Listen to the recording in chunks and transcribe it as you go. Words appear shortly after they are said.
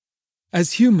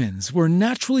As humans, we're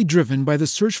naturally driven by the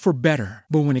search for better.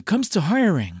 But when it comes to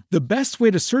hiring, the best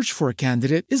way to search for a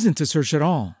candidate isn't to search at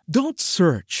all. Don't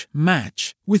search,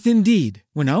 match with Indeed.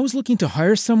 When I was looking to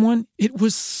hire someone, it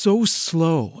was so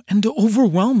slow and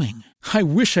overwhelming. I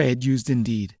wish I had used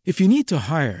Indeed. If you need to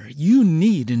hire, you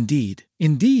need Indeed.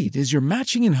 Indeed is your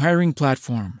matching and hiring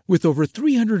platform with over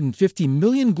 350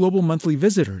 million global monthly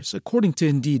visitors, according to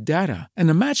Indeed data, and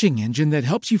a matching engine that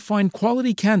helps you find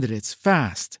quality candidates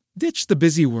fast. Ditch the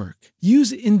busy work.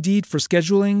 Use Indeed for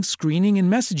scheduling, screening,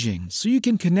 and messaging so you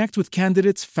can connect with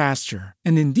candidates faster.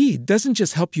 And Indeed doesn't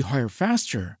just help you hire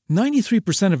faster.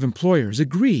 93% of employers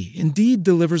agree Indeed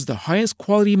delivers the highest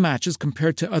quality matches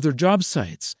compared to other job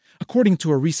sites, according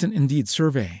to a recent Indeed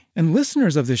survey. And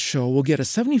listeners of this show will get a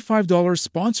 $75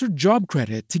 sponsored job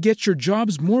credit to get your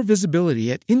jobs more visibility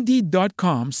at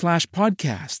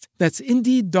Indeed.com/podcast. That's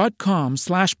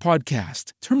Indeed.com/podcast.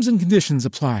 Terms and conditions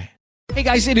apply. Hey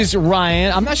guys, it is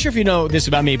Ryan. I'm not sure if you know this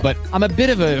about me, but I'm a bit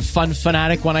of a fun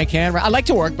fanatic when I can. I like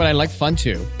to work, but I like fun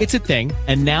too. It's a thing.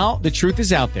 And now the truth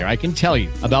is out there. I can tell you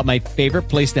about my favorite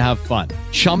place to have fun.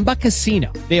 Chumba Casino.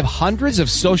 They have hundreds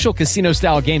of social casino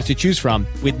style games to choose from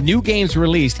with new games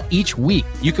released each week.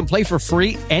 You can play for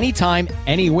free anytime,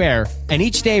 anywhere. And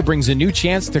each day brings a new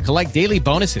chance to collect daily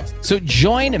bonuses. So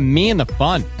join me in the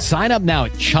fun. Sign up now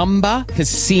at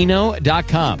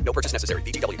ChumbaCasino.com. No purchase necessary.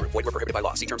 VGW Group. Void where prohibited by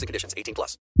law. See terms and conditions.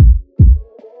 18+.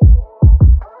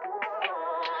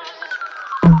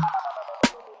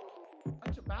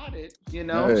 Much about it, Hey.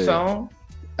 So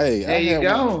Hey, there you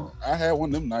go. I had one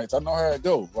of them nights. I know how it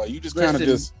goes. Like you just kind of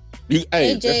Listen. Hey,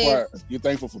 AJ. that's why you're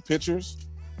thankful for pictures.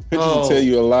 Pictures will tell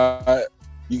you a lot.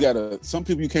 You gotta. Some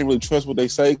people you can't really trust what they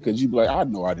say because you be like, I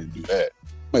know I didn't do that.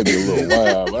 Maybe a little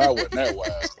wild, but I wasn't that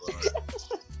wild.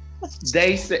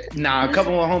 They said, a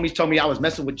couple of homies told me I was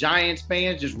messing with Giants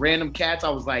fans, just random cats. I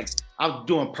was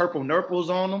doing purple nurples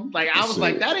on them. Like, I was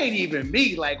like, that ain't even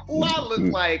me. Like, who I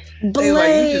look like? They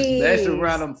like, you just messing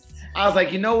around them. I was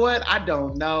like, you know what? I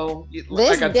don't know. This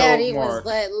Like I daddy told was Mark,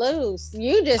 let loose.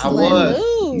 You just I let was.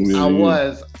 loose. Yeah. I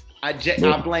was. I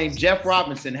blame Jeff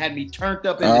Robinson. Had me turned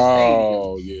up in the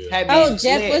Oh stadium. yeah, Had me Oh,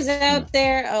 Jeff lit. was out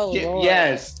there. Oh, Lord.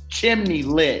 Yes, chimney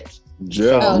lit.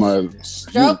 Jeff, Oh, my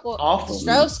Awful.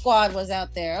 Stroke Squad was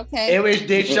out there. Okay.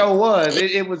 It show was.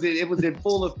 It was in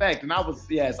full effect, and I was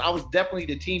definitely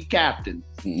the team captain.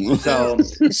 So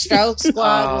Stroke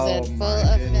Squad was at Oh, full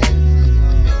my effect.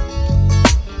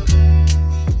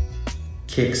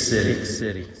 Kick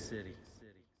City.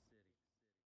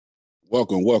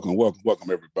 welcome,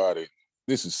 everybody.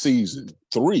 This is season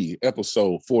 3,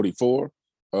 episode 44.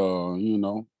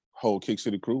 Whole Kick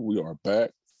City crew. We are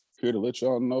back here to let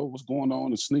y'all know what's going on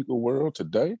in the sneaker world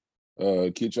today.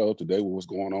 Get y'all up to date with what's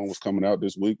going on, what's coming out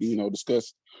this week.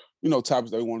 Discuss,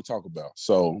 topics that we want to talk about.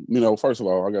 So, first of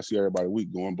all, I got to see everybody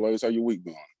week going. Blaze, how your week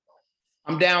going?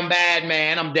 I'm down bad,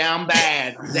 man. I'm down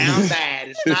bad.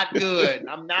 It's not good.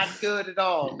 I'm not good at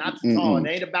all. Not at all. It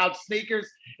ain't about sneakers.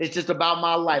 It's just about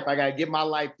my life. I got to get my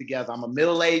life together. I'm a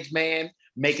middle-aged man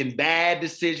making bad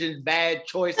decisions, bad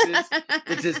choices.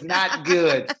 It's just not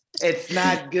good. It's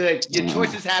not good. Your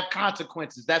choices have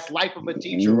consequences. That's life of a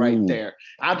teacher right there.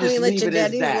 I'll just leave it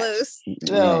as that. Loose.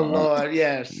 Oh, Lord,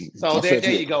 yes. So I there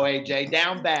felt you. you go, AJ.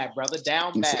 Down bad, brother.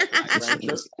 Down bad. my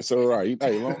friend. It's all right.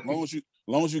 Hey, long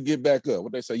as you get back up.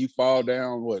 What they say, you fall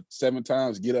down 7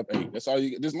 times, get up 8. That's all you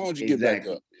get. As long as you get back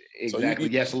up. Exactly.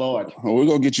 Yes, Lord. We're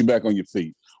gonna get you back on your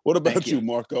feet. What about Thank you, you.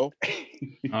 Marco?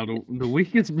 The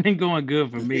week has been going good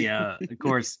for me. Of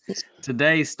course,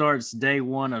 today starts day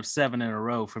 1 of 7 in a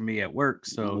row for me at work.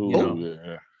 So,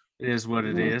 Yeah. it is what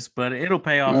it is. But it'll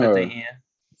pay off at the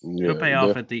end. It'll pay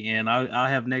off at the end. I'll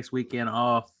have next weekend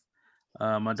off.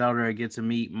 My daughter will get to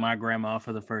meet my grandma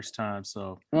for the first time.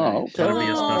 So, okay. that'll be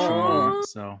a special moment.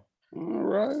 So, All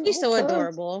right. He's so okay.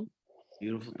 adorable.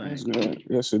 Beautiful That's thing. good.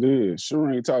 Yes, it is.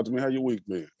 Shireen, talk to me. How your week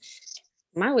been?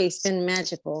 My week's been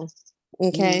magical.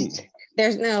 Okay.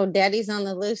 There's no daddy's on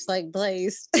the loose like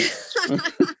Blaze.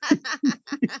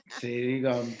 See, you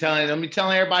go. Let me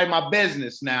telling everybody my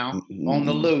business now on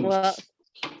the loose. Well,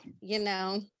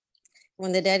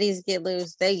 when the daddies get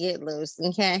loose, they get loose.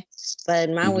 Okay.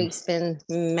 But my week's been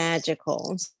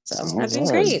magical. So I've been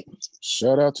great.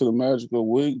 Shout out to the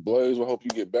magical week. Blaze, I hope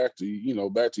you get back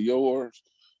to yours.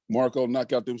 Marco,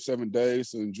 knock out them 7 days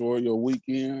to enjoy your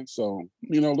weekend. So,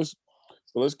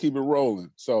 let's keep it rolling.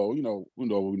 So, we know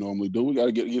what we normally do. We got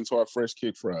to get into our Fresh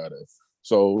Kick Friday.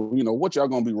 So, what y'all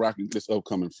going to be rocking this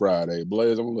upcoming Friday?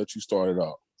 Blaze, I'm going to let you start it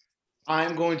off.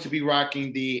 I'm going to be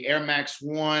rocking the Air Max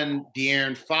 1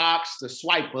 De'Aaron Fox, the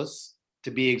Swipers,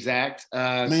 to be exact.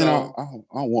 I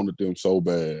wanted them so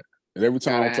bad. And every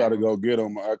time I tried to go get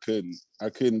them, I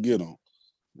couldn't get them.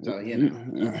 So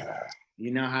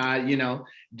you know how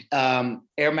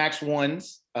Air Max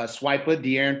 1s, Swiper,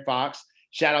 De'Aaron Fox.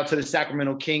 Shout out to the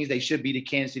Sacramento Kings. They should be the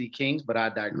Kansas City Kings, but I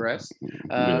digress.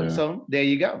 So there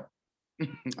you go.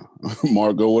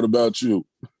 Marco, what about you?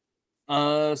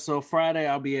 So Friday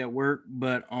I'll be at work,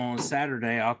 but on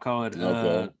Saturday I'll call it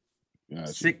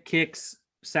Sick Kicks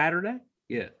Saturday.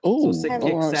 Yeah. Oh, so Sick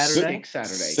Kicks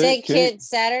Saturday. Sick Kid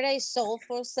Saturday,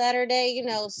 Soulful Saturday,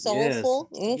 soulful.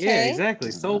 Yes. Okay. Yeah,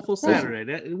 exactly. Soulful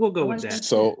Saturday. We'll go with that.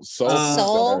 Soul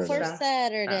for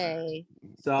Saturday.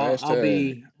 So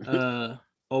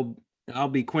I'll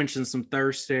be quenching some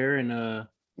thirst there and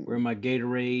wear my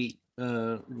Gatorade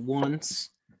ones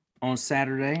on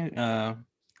Saturday.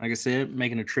 Like I said,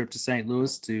 making a trip to St.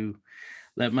 Louis to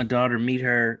let my daughter meet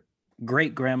her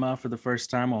great grandma for the first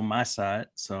time on my side.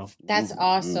 So that's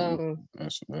awesome.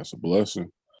 That's a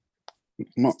blessing.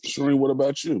 Shereen, what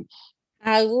about you?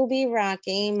 I will be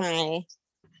rocking my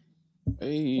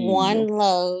One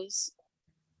Lows.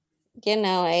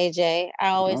 AJ, I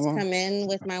always come in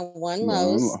with my One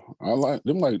Lows. I like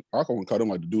them. I can call them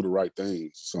to do the right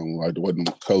things. Something like the what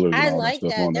colors. I and all like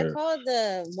that. Stuff They're called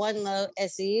the One Low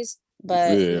SEs,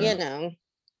 but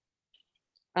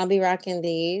I'll be rocking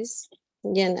these.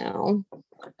 I've been on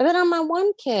my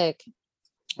one kick.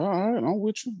 All right, I'm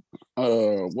with you.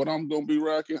 What I'm gonna be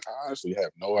rocking, I honestly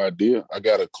have no idea. I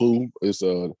got a clue. It's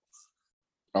I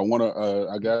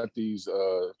got these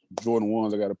Jordan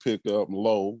 1s I gotta pick up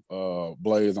low.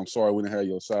 Blaze, I'm sorry we didn't have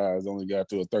your size, only got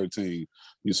to a 13.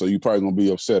 So you probably gonna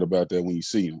be upset about that when you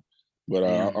see them. But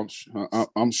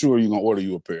I'm sure you're gonna order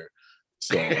you a pair.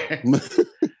 So if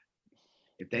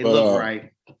they look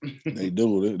right. They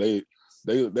do.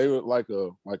 They were like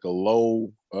a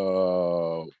low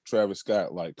Travis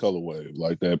Scott like colorway,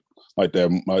 like that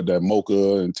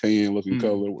mocha and tan looking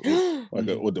color,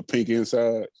 with the pink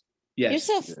inside. Yes.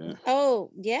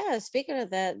 Speaking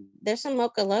of that, there's some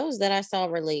mocha lows that I saw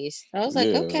released. I was like,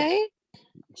 okay.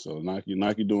 So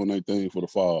Nike doing their thing for the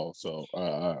fall. So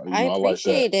I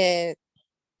appreciate it.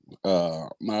 All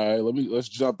right, let's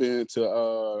jump into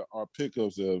our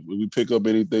pickups. We pick up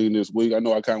anything this week? I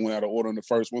know I kind of went out of order on the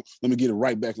first one. Let me get it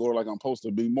right back in order like I'm supposed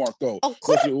to be. Marco,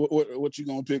 what you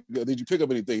gonna pick up? Did you pick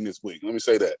up anything this week? Let me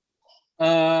say that.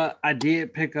 I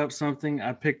did pick up something.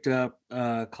 I picked up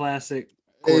classic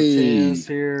Cortez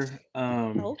here.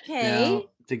 Now,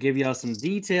 to give y'all some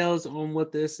details on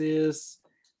what this is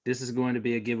going to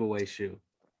be a giveaway shoe.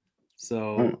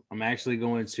 So I'm actually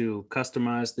going to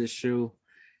customize this shoe.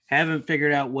 Haven't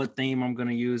figured out what theme I'm going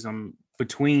to use. I'm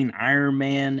between Iron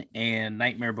Man and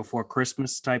Nightmare Before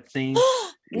Christmas type theme.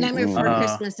 Nightmare Before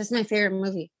Christmas. That's my favorite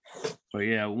movie. But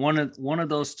yeah, one of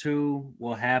those two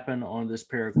will happen on this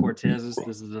pair of Cortezes.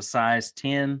 This is a size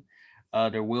 10.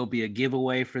 There will be a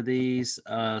giveaway for these,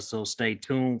 so stay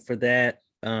tuned for that.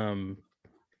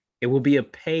 It will be a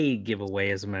paid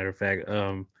giveaway, as a matter of fact.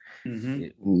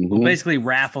 We'll basically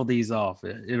raffle these off.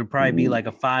 It'll probably be like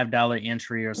a $5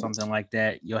 entry or something like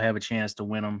that. You'll have a chance to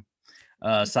win them,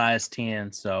 size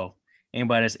 10. So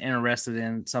anybody that's interested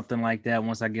in something like that,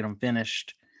 once I get them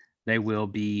finished, they will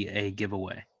be a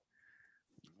giveaway.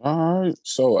 All right.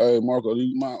 So, hey, Marco,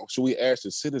 should we ask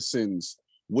the citizens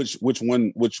which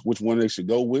one they should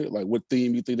go with? Like, what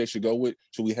theme you think they should go with?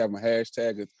 Should we have a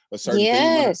hashtag a certain theme?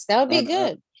 Yes, that would be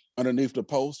good. Underneath the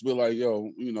post, be like,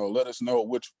 let us know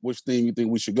which theme you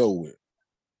think we should go with.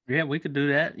 Yeah, we could do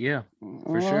that. Yeah,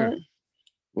 for sure.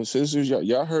 Well, sisters,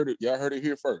 y'all heard it. Y'all heard it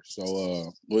here first.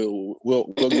 So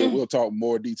we'll talk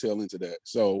more detail into that.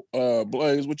 So,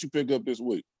 Blaze, what you pick up this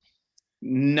week?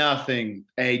 Nothing.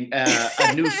 A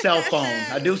new cell phone.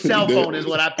 A new cell phone is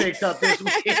what I picked up this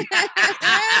week.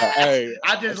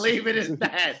 I just leave it as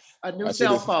that. A new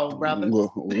cell phone, brother.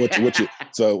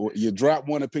 So you dropped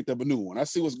one and picked up a new one. I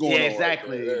see what's going on.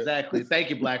 Exactly. Right exactly.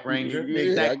 Thank you, Black Ranger.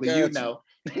 Exactly. You know.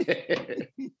 Hey,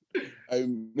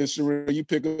 Miss Shereen, you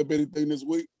pick up anything this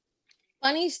week?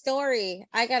 Funny story.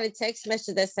 I got a text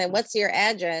message that said, "What's your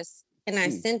address?" And I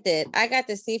sent it. I got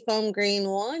the Seafoam Green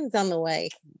ones on the way.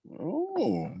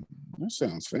 Oh, that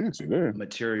sounds fancy there.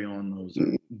 Material on those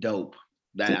are dope.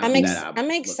 I'm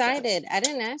excited. I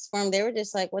didn't ask for them. They were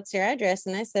just like, "What's your address?"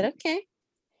 And I said, "Okay."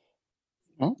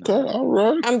 Okay, all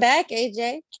right. I'm back,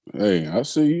 AJ. Hey, I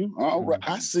see you. All right,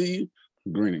 I see you.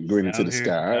 Grinning to the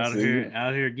sky. Out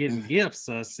here getting gifts.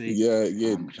 I see. Yeah,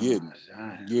 getting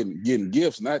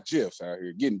gifts, not gifs out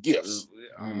here. Getting gifts.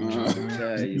 I'm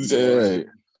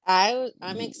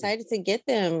excited to get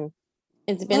them.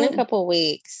 It's been a couple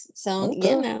weeks, so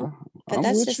but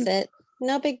that's just it.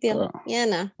 No big deal.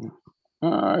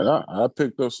 All right, I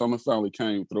picked up something. Finally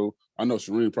came through. I know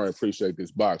Shereen probably appreciate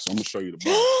this box. So I'm gonna show you the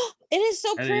box. It is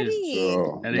so That is- pretty.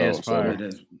 That is fire. It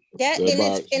is. Yeah, that and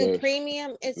box, it's in that-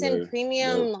 premium. It's in that-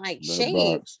 premium that- like that shade.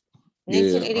 box. Yeah.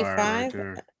 1985.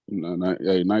 Fire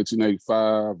right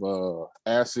 1985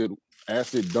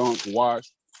 acid dunk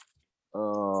wash.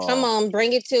 Come on,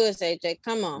 bring it to us, AJ.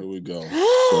 Come Here on. we go.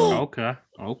 there.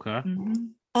 Okay.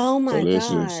 Oh my this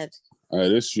is- god. Hey,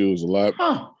 this shoe is a lot.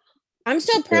 Huh. I'm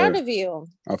so proud Yeah. of you.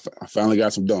 I finally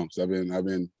got some dunks. I've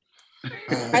been.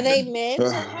 Are they mids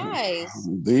or highs?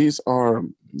 These are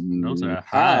Those are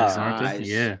highs, aren't Highs. they?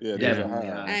 Yeah. Yeah, those Definitely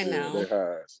are highs. highs. I know. Yeah,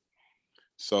 they're highs.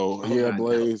 So Oh, yeah, I know.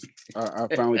 Blaze, I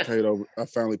finally paid over. I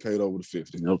finally paid over the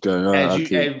 50.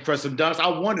 Okay, And for some dunks, I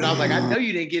wondered. I was like, I know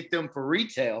you didn't get them for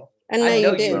retail. I know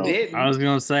you did. didn't. I was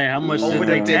gonna say, how much Over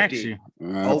did the they tax 50. you?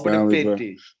 Over the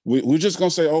 50. We're just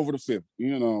gonna say over the 50.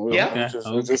 You know, Yeah.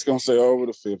 we're just gonna say over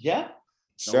the 50. Yeah.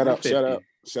 Shout Over out, 50.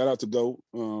 shout out to GOAT.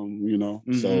 You know,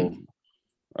 Mhm. so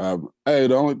hey,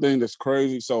 the only thing that's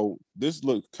crazy, so this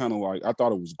looked kind of like I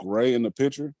thought it was gray in the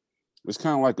picture. It's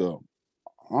kind of like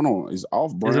I don't know, it's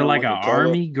off brand. Is it like an a color.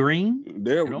 army green?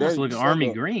 There, It almost looks it's army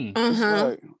like green. it's Uh-huh.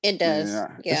 like- It does.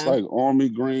 It's Yeah. like army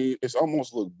green. It's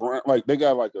almost look brown. Like they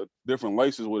got like a different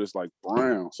laces with it's like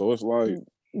brown. So it's like,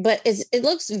 But it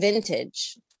looks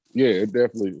vintage. yeah, it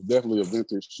definitely a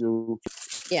vintage shoe.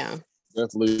 Yeah.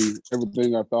 Definitely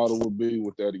everything I thought it would be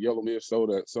with that yellow midsole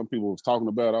that some people was talking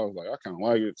about. I was like, I kind of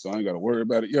like it, so I ain't got to worry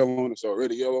about it yellowing. It's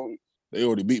already yellow. They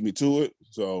already beat me to it,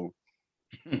 so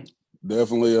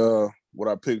definitely what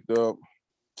I picked up.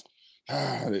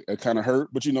 It kind of hurt,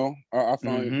 but you know, I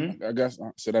find I guess I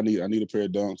said I need a pair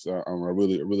of dunks. I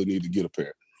really need to get a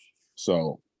pair.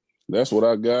 So that's what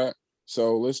I got.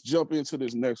 So let's jump into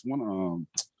this next one.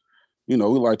 You know,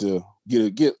 we like to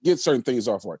get certain things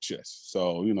off our chest.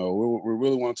 So, you know, we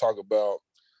really want to talk about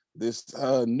this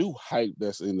new hype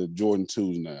that's in the Jordan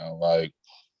 2s now. Like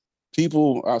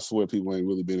people, I swear people ain't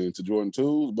really been into Jordan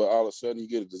 2s, but all of a sudden you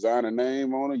get a designer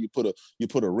name on it, you put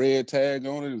a red tag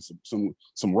on it and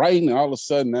some writing, and all of a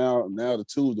sudden now the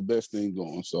 2 is the best thing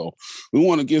going. So we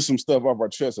want to get some stuff off our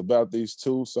chest about these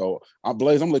 2. So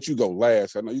Blaze, I'm gonna let you go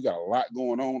last. I know you got a lot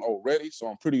going on already, so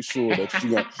I'm pretty sure that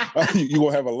you're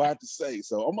gonna have a lot to say.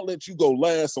 So I'm gonna let you go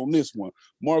last on this one.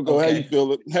 Margo, Okay.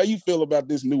 how you feel about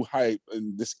this new hype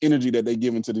and this energy that they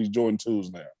give into these Jordan 2s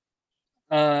now?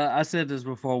 I said this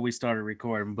before we started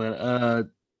recording, but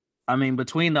I mean,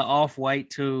 between the off-white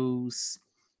 2s,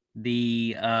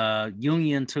 the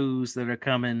Union 2s that are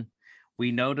coming,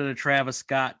 we know that a Travis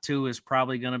Scott 2 is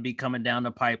probably going to be coming down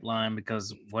the pipeline,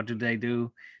 because what do?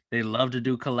 They love to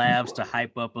do collabs to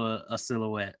hype up a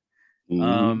silhouette.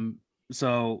 Mhm.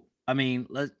 So I mean,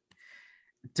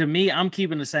 to me, I'm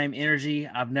keeping the same energy.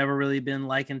 I've never really been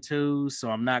liking 2s,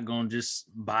 so I'm not going to just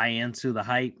buy into the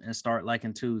hype and start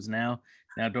liking 2s now.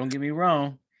 Now, don't get me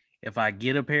wrong. If I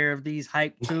get a pair of these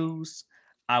hype 2s,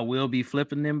 I will be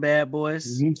flipping them bad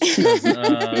boys.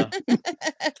 'Cause,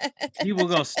 people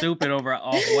go stupid over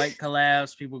off-white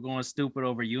collabs. People going stupid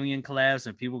over Union collabs,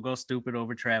 and people go stupid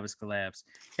over Travis collabs.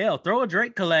 Hell, throw a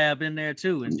Drake collab in there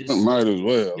too, and just Might as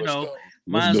well. you Let's know, go.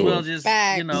 might Let's as do well it. just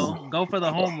Facts. go for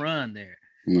the home run there.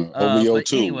 OVO but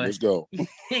 2. anyway. Let's go.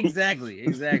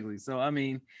 exactly. So I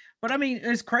mean,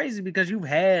 it's crazy because you've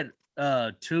had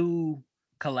 2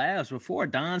 collabs before.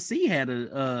 Don C had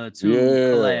a 2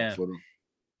 collab. for the-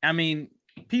 I mean,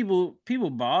 people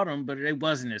bought them, but it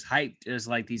wasn't as hyped as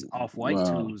like these off-white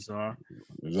Wow. 2s are,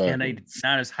 exactly. and they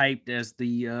not as hyped as the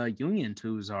Union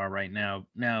 2s are right now.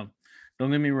 Now,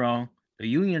 don't get me wrong, the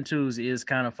Union 2s is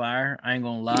kind of fire. I ain't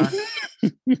gonna lie.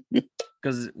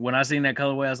 Because when I seen that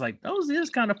colorway, I was like, those is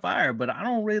kind of fire, but I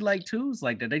don't really like 2s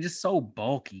like that. They just so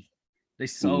bulky. They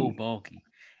so bulky.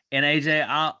 And AJ,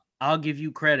 I'll give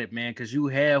you credit, man, because you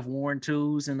have worn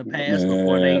 2s in the past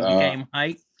before they became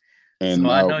hype. And So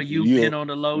I know you've been on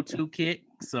the low 2 kick.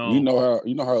 So you know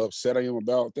how upset I am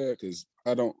about that, because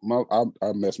I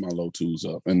mess my low 2s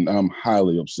up, and I'm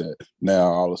highly upset. Now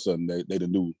all of a sudden they the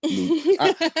new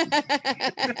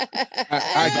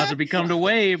I about to become the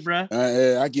wave, bro.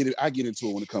 I get it. I get into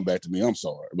it when it come back to me. I'm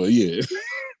sorry, but yeah.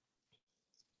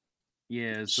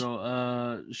 Yeah. So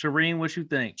Shireen, what you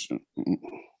think?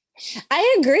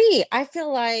 I agree. I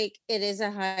feel like it is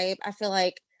a hype. I feel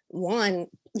like, one,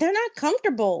 they're not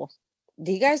comfortable.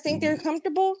 Do you guys think they're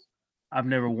comfortable? I've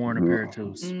never worn a pair of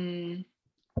 2s.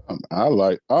 I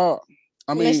like. I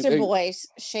mean, Mr. Boyce,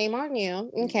 shame on you.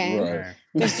 Okay. Right.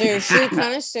 Mr. Shoe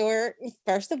Connoisseur,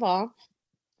 first of all.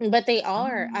 But they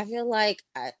are. I feel like,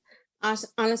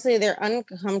 honestly, they're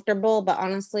uncomfortable, but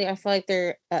honestly, I feel like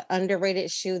they're an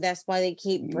underrated shoe. That's why they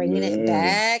keep bringing it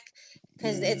back,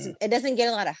 because it doesn't get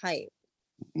a lot of hype.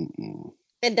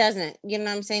 It doesn't. You know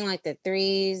what I'm saying? Like the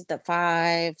 3s, the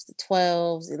 5s, the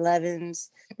 12s, 11s.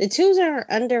 The 2s are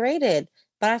underrated,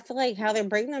 but I feel like how they're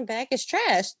bringing them back is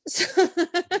trash.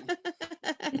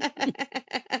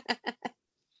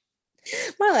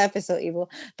 My laugh is so evil,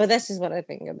 but that's just what I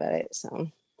think about it. So,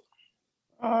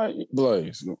 All right,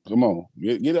 Blaze, come on,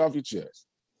 get it off your chest.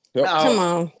 come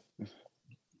on.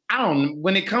 I don't know.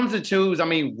 When it comes to 2s, I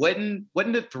mean, wasn't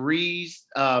the 3s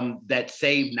that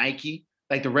saved Nike,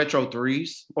 like the retro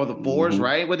 3s or the 4s,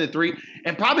 right? With the 3,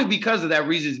 and probably because of that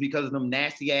reason is because of them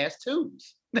nasty ass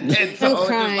 2s. And so it's just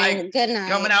like Good night.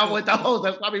 coming out with those.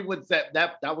 That's probably what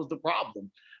that was the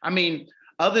problem. I mean,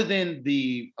 other than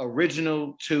the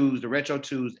original 2s, the retro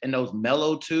 2s, and those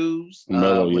mellow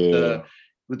 2s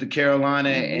with the Carolina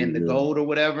and the gold or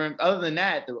whatever. Other than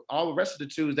that, all the rest of the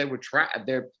 2s, they were trash.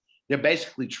 They're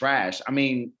basically trash. I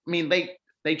mean,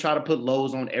 they try to put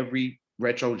lows on every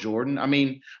retro Jordan. I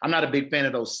mean, I'm not a big fan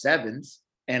of those 7s,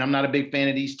 and I'm not a big fan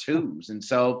of these 2s. And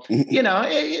so,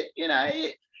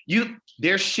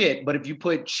 they're shit. But if you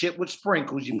put shit with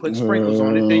sprinkles, you put sprinkles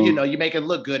on it, then you make it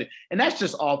look good. And that's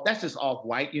just off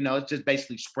white. It's just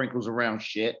basically sprinkles around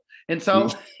shit. And so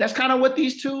that's kind of what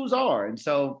these 2s are. And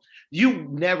so you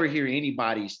never hear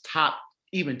anybody's top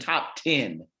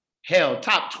 10, hell,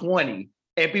 top 20.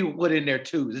 And people put in their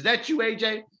 2s. Is that you,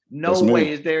 AJ? No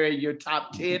way is there in your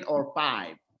top 10 or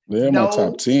 5. They're my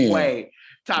top 10. No way.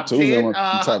 Top 10? 10?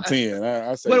 Top 10.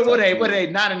 I say what are they?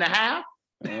 9.5?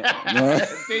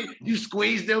 See, you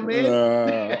squeezed them in?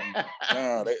 They're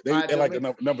like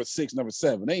the number 6, number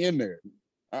 7. They in there.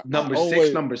 Number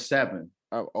 6, number 7.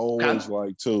 I've always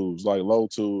liked 2s. Like low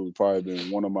 2s probably been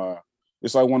one of my.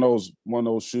 It's like one of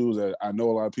those shoes that I know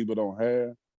a lot of people don't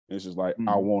have. It's just like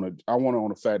I want it on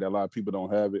the fact that a lot of people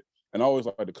don't have it, and I always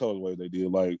like the colorway they did.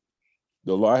 Like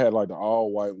I had like the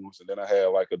all white ones, and then I had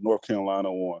like a North Carolina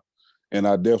one, and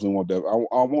I definitely want that.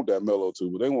 I want that mellow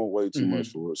too, but they want way too much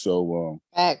for it. So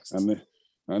I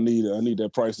need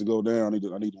that price to go down. I need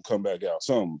them to come back out.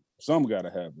 Some got to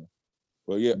happen.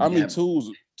 But yeah, I mean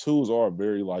 2s are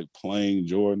very like plain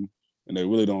Jordan, and they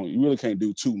really don't. You really can't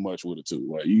do too much with a 2.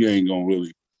 Like you ain't gonna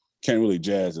can't really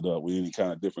jazz it up with any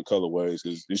kind of different colorways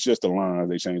because it's just the lines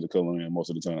they change the color in most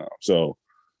of the time. So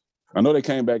I know they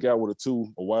came back out with a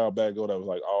 2 a while back ago that was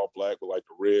like all black with like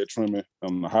the red trimming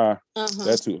on the high.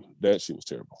 That shit was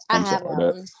terrible. I'm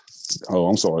sorry.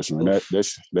 I'm sorry, Shereen.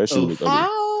 That shoe looked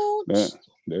ugly.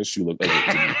 That shoe looked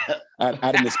ugly to me.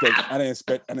 I didn't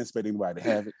expect anybody to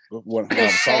have it.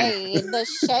 The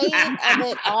shade of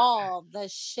it all. The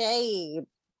shade.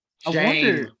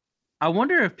 I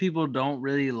wonder if people don't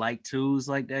really like 2s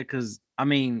like that because, I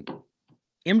mean,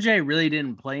 MJ really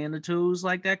didn't play in the 2s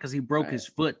like that because he broke his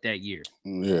foot that year.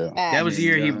 Yeah. That was the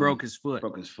year he broke his foot.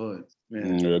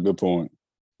 Yeah, good point.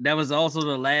 That was also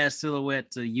the last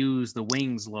silhouette to use the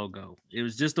Wings logo. It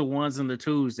was just the 1s and the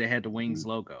 2s that had the Wings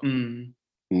logo. And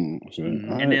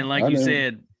then, like you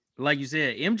said,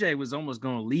 MJ was almost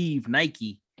going to leave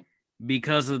Nike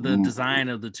because of the design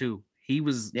of the 2. He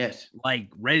was like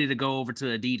ready to go over to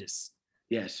Adidas.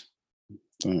 Yes.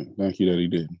 Thank you that he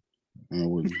didn't. It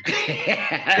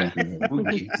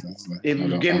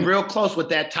was getting real close with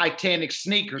that Titanic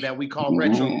sneaker that we call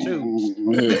retro 2.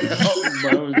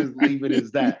 I'll just leave it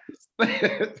as that.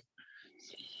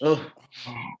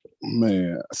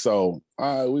 Man, so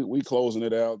we closing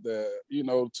it out that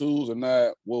 2s are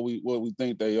not what we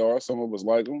think they are. Some of us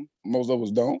like them, most of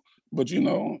us don't. But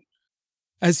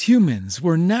As humans,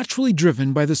 we're naturally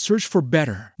driven by the search for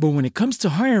better. But when it comes to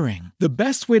hiring, the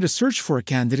best way to search for a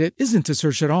candidate isn't to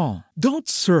search at all. Don't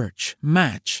search,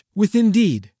 match with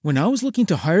Indeed. When I was looking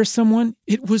to hire someone,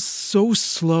 it was so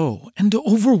slow and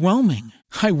overwhelming.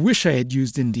 I wish I had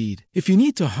used Indeed. If you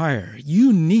need to hire,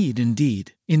 you need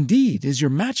Indeed. Indeed is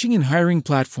your matching and hiring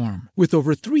platform with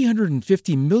over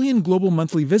 350 million global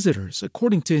monthly visitors,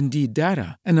 according to Indeed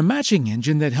data, and a matching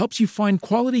engine that helps you find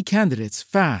quality candidates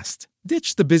fast.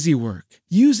 Ditch the busy work.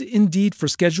 Use Indeed for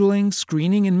scheduling,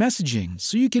 screening, and messaging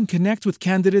so you can connect with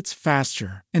candidates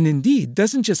faster. And Indeed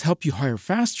doesn't just help you hire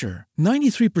faster.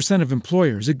 93% of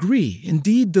employers agree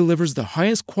Indeed delivers the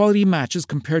highest quality matches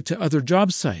compared to other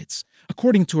job sites,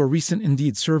 according to a recent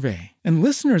Indeed survey. And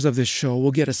listeners of this show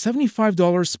will get a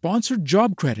 $75 sponsored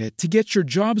job credit to get your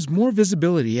jobs more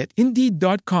visibility at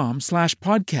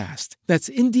Indeed.com/podcast. That's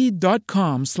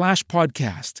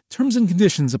Indeed.com/podcast. Terms and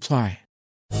conditions apply.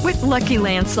 With Lucky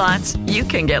Land Slots, you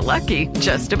can get lucky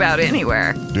just about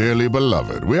anywhere. Dearly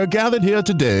beloved, we are gathered here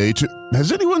today to...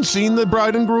 Has anyone seen the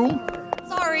bride and groom?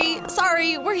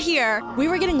 Sorry, we're here. We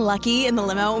were getting lucky in the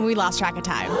limo and we lost track of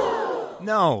time.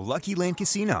 No, Lucky Land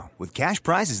Casino, with cash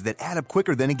prizes that add up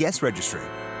quicker than a guest registry.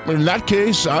 In that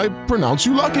case, I pronounce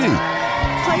you lucky.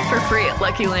 Play for free at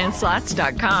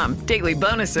LuckyLandSlots.com. Daily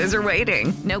bonuses are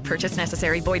waiting. No purchase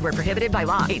necessary. Void where prohibited by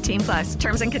law. 18+.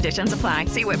 Terms and conditions apply.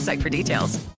 See website for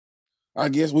details. I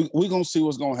guess we're going to see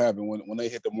what's going to happen when they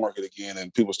hit the market again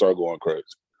and people start going crazy.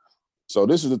 So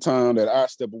this is the time that I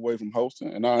step away from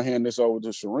hosting, and I'll hand this over to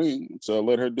Shireen to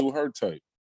let her do her take.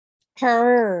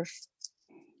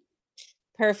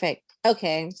 Perfect.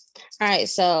 Okay. All right.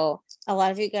 So a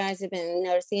lot of you guys have been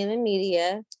noticing in the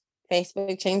media,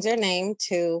 Facebook changed their name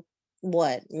to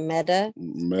what? Meta?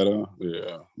 Meta,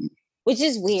 yeah. Which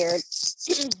is weird.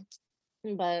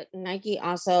 But Nike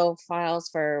also files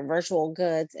for virtual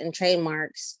goods and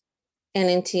trademarks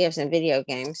and NTFs and video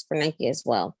games for Nike as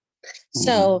well.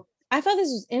 So I thought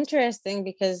this was interesting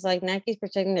because like Nike's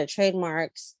protecting their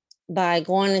trademarks by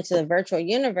going into the virtual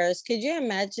universe. Could you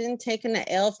imagine taking an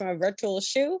L from a virtual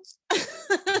shoe?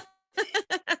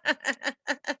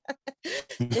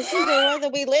 This is the world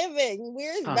that we live in.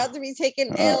 We're about to be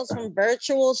taking L's from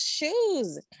virtual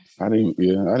shoes. I didn't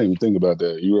even think about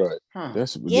that. You're right.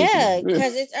 That's ridiculous. Yeah,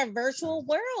 because it's a virtual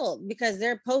world. Because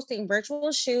they're posting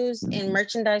virtual shoes and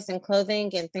merchandise and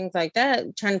clothing and things like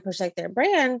that, trying to protect their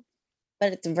brand,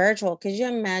 but it's virtual. Could you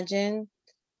imagine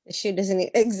the shoe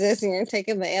doesn't exist and you're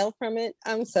taking the L from it?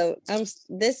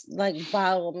 This like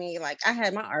boggled me. Like I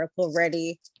had my article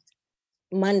ready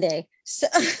Monday. So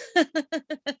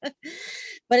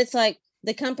but it's like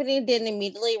the company didn't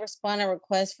immediately respond to a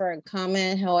request for a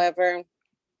comment. However,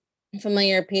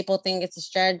 familiar people think it's a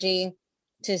strategy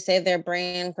to save their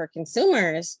brand for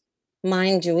consumers.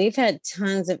 Mind you, we've had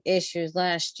tons of issues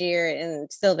last year and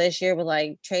still this year with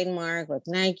like trademark with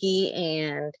Nike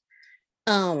and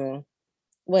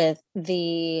with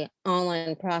the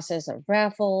online process of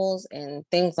raffles and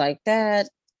things like that.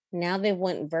 Now they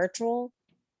went virtual.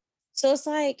 So it's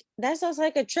like, that sounds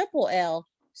like a triple L.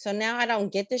 So now I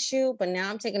don't get the shoe, but now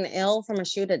I'm taking an L from a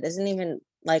shoe that doesn't even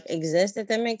like exist, if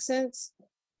that makes sense.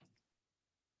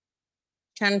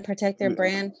 Trying to protect their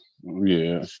brand.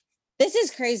 Yeah. This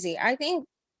is crazy. I think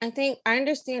I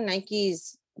understand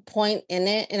Nike's point in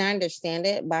it and I understand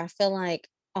it, but I feel like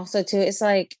also too, it's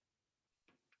like,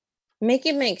 make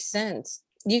it make sense.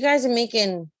 You guys'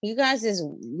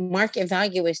 market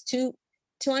value is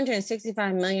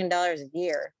 $265 million a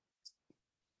year.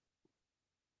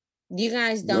 You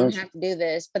guys don't have to do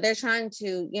this, but they're trying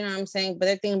to, you know what I'm saying? But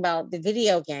they're thinking about the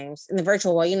video games in the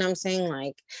virtual world, you know what I'm saying?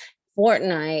 Like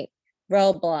Fortnite,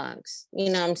 Roblox,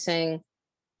 you know what I'm saying?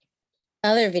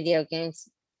 Other video games.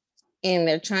 And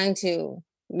they're trying to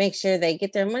make sure they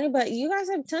get their money, but you guys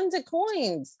have tons of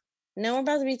coins. Now we're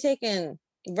about to be taking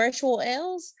virtual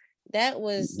L's. That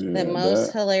was the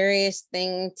most hilarious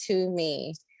thing to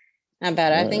me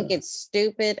about it. I think it's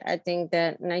stupid. I think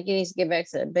that Nike needs to get back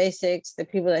to the basics. The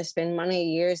people that spend money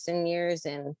years and years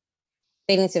and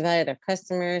they need to value their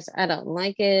customers. I don't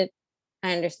like it.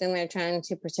 I understand they're trying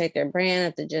to protect their brand,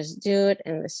 have to just do it,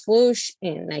 and the swoosh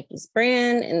and Nike's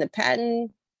brand and the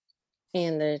patent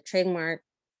and the trademark.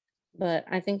 But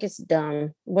I think it's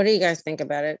dumb. What do you guys think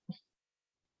about it?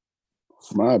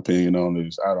 My opinion on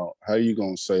this, how you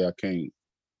gonna say I can't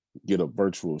get a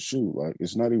virtual shoe? Like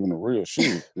it's not even a real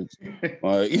shoe. It's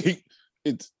like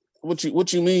it's what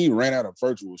you mean you ran out of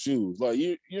virtual shoes? Like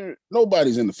you're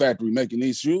nobody's in the factory making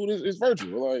these shoes. It's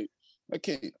virtual. Like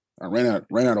I ran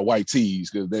out of white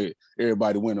tees because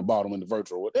everybody went and bought them in the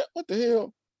virtual. What the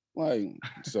hell? Like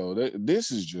so this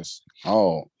is just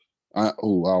all. I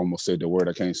almost said the word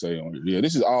I can't say on it. Yeah,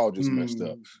 this is all just messed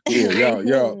up. Yeah,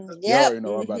 y'all already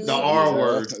know about the R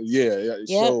word. Yeah, it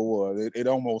sure was. It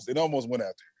almost went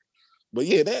out there. But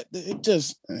yeah,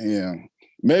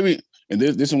 maybe. And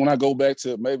this is when I go back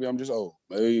to maybe I'm just old.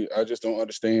 Maybe I just don't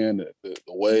understand the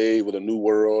wave of the new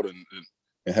world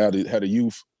and how the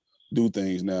youth do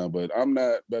things now. But I'm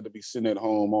not about to be sitting at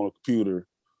home on a computer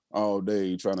all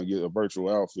day trying to get a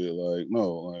virtual outfit. Like no,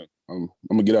 like I'm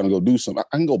gonna get out and go do something.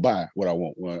 I can go buy what I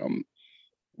want. Like,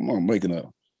 I'm making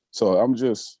up. So I'm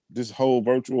just this whole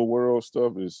virtual world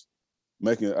stuff is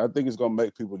making. I think it's gonna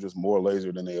make people just more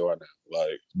lazy than they are now.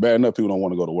 Like bad enough people don't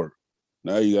want to go to work.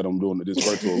 Now you got them doing this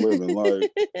virtual living. Like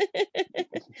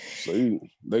so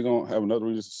they gonna have another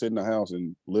reason to sit in the house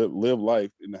and live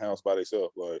life in the house by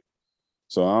themselves. Like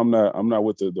so I'm not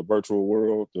with the virtual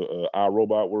world, the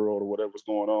iRobot world or whatever's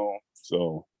going on.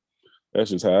 So. That's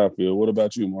just how I feel. What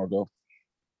about you, Marco?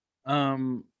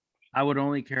 I would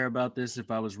only care about this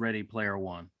if I was Ready Player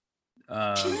One.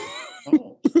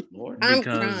 Lord. I'm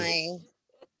crying.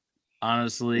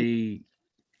 Honestly,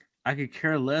 I could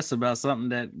care less about something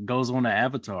that goes on the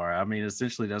Avatar. I mean,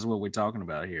 essentially, that's what we're talking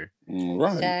about here.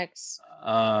 Right. Facts.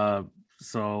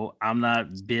 So I'm not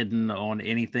bidding on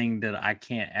anything that I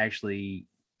can't actually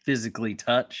physically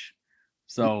touch.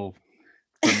 So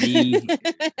for me,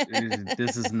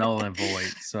 this is null and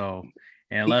void. So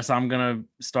unless I'm gonna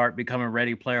start becoming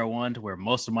Ready Player One, to where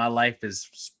most of my life is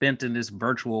spent in this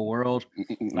virtual world,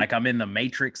 like I'm in the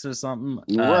Matrix or something.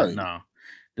 Right. No,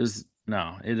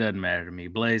 it doesn't matter to me.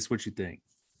 Blaze, what you think?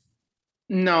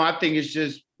 No, I think it's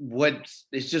just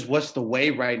what's the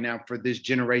way right now for this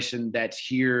generation that's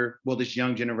here. Well, this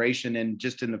young generation, and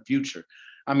just in the future.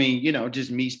 I mean, just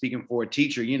me speaking for a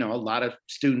teacher, a lot of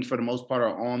students for the most part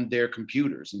are on their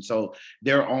computers. And so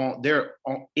they're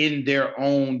in their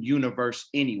own universe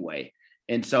anyway.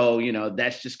 And so,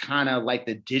 that's just kind of like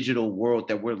the digital world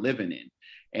that we're living in.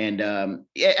 And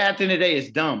at the end of the day,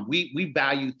 it's dumb. We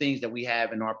value things that we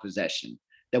have in our possession,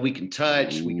 that we can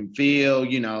touch, we can feel,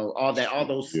 all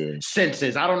those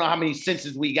senses. I don't know how many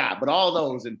senses we got, but all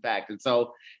those, in fact. And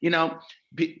so,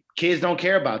 kids don't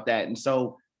care about that. And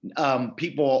so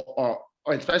people are,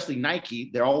 or especially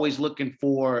Nike, they're always looking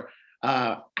for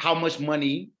how much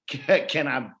money can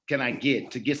I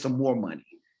get some more money.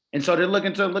 And so they're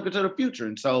looking to the future.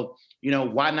 And so,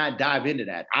 why not dive into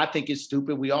that? I think it's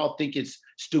stupid. We all think it's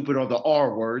stupid, or the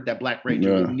R word that Black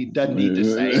Ranger doesn't need to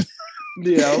say.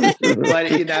 But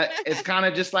it's kind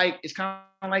of just like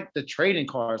the trading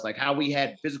cards, like how we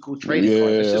had physical trading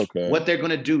cards. It's just what they're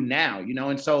gonna do now,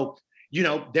 and so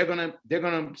they're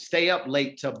gonna stay up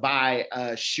late to buy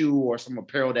a shoe or some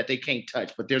apparel that they can't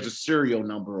touch, but there's a serial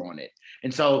number on it.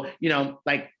 And so,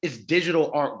 like, it's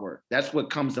digital artwork. That's what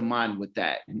comes to mind with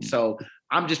that. And so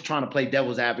I'm just trying to play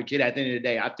devil's advocate. At the end of the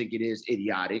day, I think it is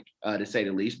idiotic, to say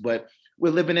the least. But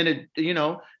we're living in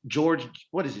George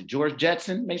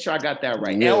Jetson? Make sure I got that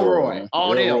right. Elroy,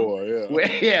 all them.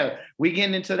 We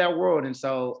getting into that world. And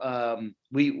so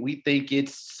we think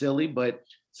it's silly, but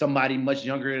somebody much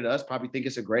younger than us probably think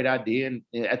it's a great idea. And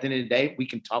at the end of the day, we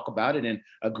can talk about it and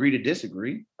agree to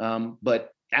disagree. But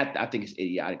I think it's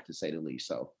idiotic, to say the least.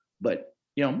 So, but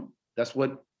that's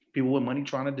what people with money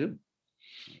trying to do.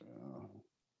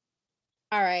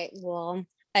 All right. Well,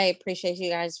 I appreciate you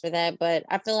guys for that, but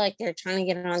I feel like they're trying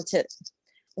to get on to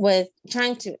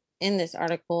in this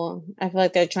article. I feel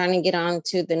like they're trying to get on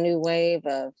to the new wave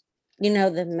of, the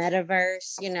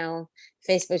metaverse.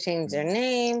 Facebook changed their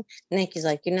name. Nike's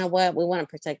like, you know what? We want to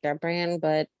protect our brand,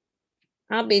 but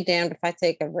I'll be damned if I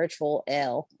take a virtual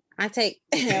L. I take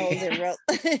L's in real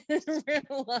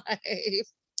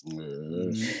life.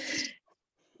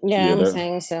 Yeah, I'm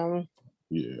saying so.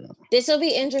 Yeah. This will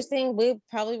be interesting. We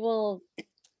probably will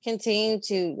continue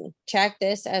to track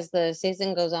this as the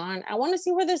season goes on. I want to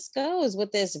see where this goes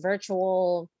with this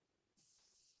virtual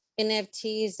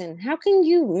NFTs, and how can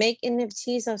you make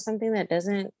NFTs of something that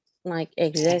doesn't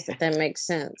exist, if that makes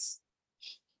sense.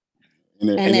 And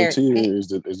NFT is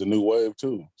the new wave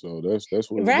too. So that's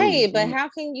what right. But how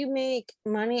can you make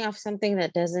money off something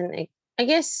that doesn't? I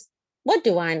guess. What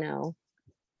do I know?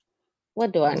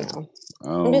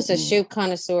 I'm just a shoe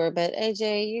connoisseur, but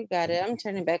AJ, you got it. I'm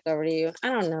turning back over to you. I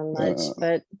don't know much,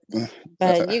 but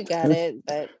you got it.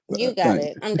 But you got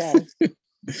it. I'm done.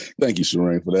 Thank you,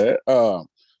 Shireen, for that.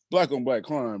 Black on Black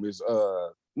crime is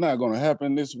not going to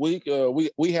happen this week.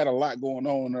 We had a lot going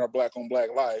on in our Black on Black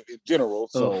life in general,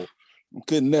 so we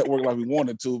couldn't network like we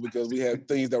wanted to because we had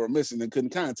things that were missing and couldn't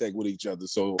contact with each other.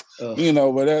 So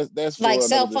but that's for like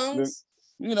cell phones.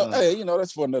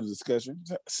 That's for another discussion.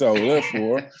 So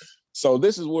therefore, so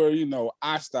this is where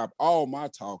I stop all my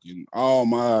talking, all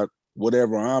my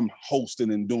whatever I'm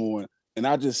hosting and doing, and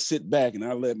I just sit back and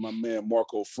I let my man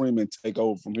Marco Freeman take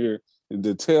over from here and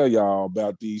to tell y'all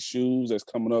about these shoes that's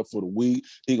coming up for the week.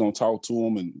 He gonna talk to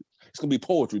them, and it's gonna be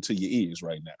poetry to your ears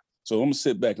right now. So I'm gonna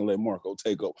sit back and let Marco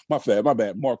take over. My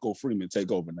bad. Marco Freeman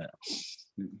take over now.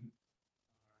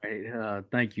 Right,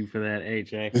 thank you for that,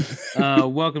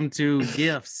 AJ. Welcome to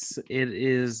Gifts. It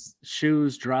is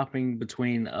shoes dropping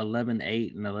between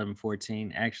 11/8 and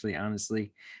 11/14. Actually,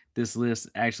 honestly, this list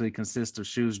actually consists of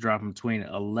shoes dropping between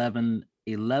 11/11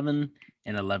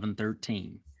 and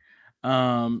 11/13.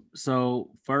 So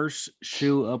first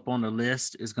shoe up on the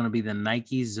list is going to be the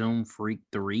Nike Zoom Freak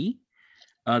 3.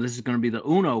 This is going to be the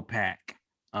Uno pack,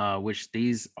 which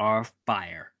these are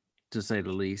fire, to say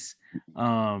the least.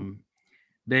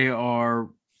 They are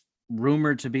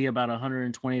rumored to be about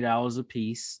 $120 a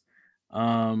piece.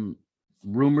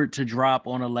 Rumored to drop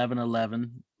on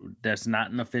 11/11. That's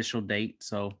not an official date,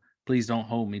 so please don't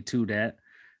hold me to that.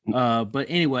 But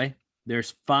anyway,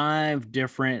 there's 5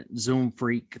 different Zoom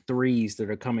Freak 3s that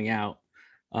are coming out.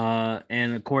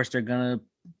 And of course, they're going to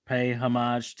pay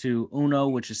homage to Uno,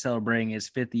 which is celebrating its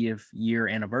 50th year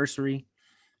anniversary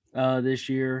this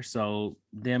year. So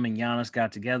them and Giannis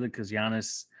got together because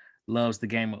Giannis loves the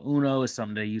game of Uno. It's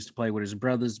something they used to play with his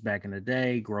brothers back in the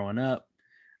day growing up.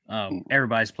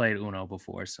 Everybody's played Uno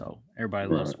before, so everybody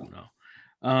loves Uno.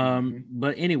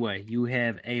 But anyway, you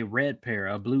have a red pair,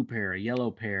 a blue pair, a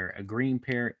yellow pair, a green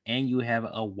pair, and you have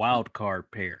a wild card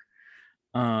pair.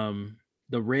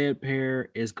 The red pair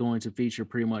is going to feature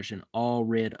pretty much an all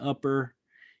red upper.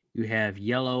 You have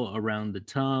yellow around the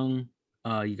tongue.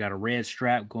 You got a red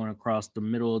strap going across the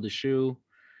middle of the shoe.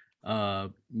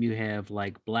 You have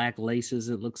like black laces,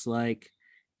 it looks like.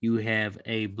 You have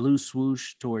a blue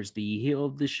swoosh towards the heel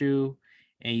of the shoe,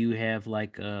 and you have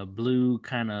like a blue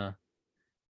kind of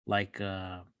like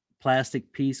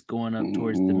plastic piece going up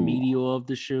towards the medial of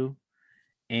the shoe.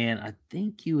 And I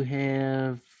think you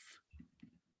have,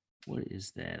 what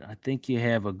is that? I think you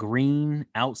have a green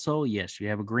outsole. Yes, you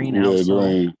have a green outsole.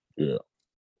 Green. Yeah.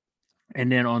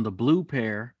 And then on the blue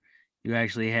pair, you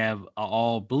actually have a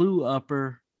all blue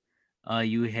upper.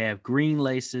 You have green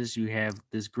laces. You have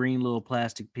this green little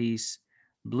plastic piece,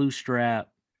 blue strap,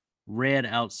 red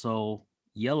outsole,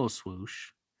 yellow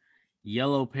swoosh.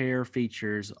 Yellow pair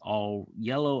features all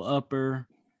yellow upper.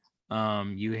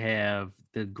 You have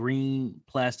the green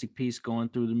plastic piece going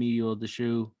through the medial of the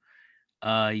shoe.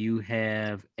 You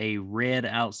have a red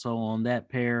outsole on that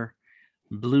pair,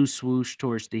 blue swoosh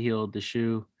towards the heel of the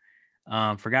shoe.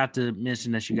 Forgot to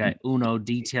mention that you got Uno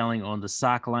detailing on the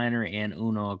sock liner and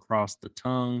Uno across the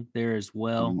tongue there as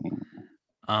well.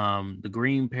 The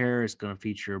green pair is going to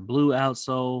feature blue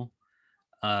outsole,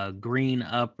 green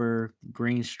upper,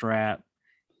 green strap,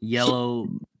 yellow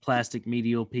plastic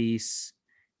medial piece,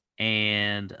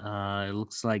 and it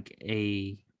looks like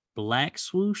a black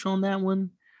swoosh on that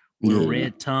one with a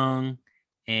red tongue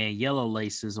and yellow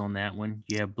laces on that one.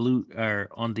 You have blue, or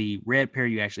on the red pair,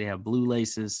 you actually have blue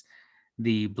laces.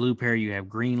 The blue pair, you have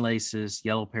green laces.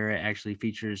 Yellow pair actually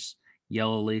features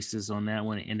yellow laces on that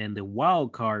one. And then the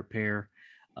wild card pair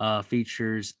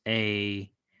features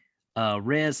a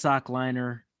red sock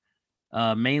liner,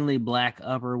 mainly black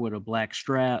upper with a black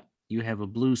strap. You have a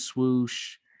blue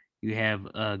swoosh. You have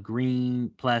a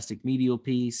green plastic medial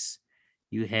piece.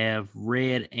 You have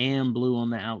red and blue on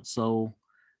the outsole.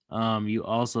 You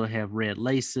also have red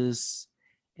laces.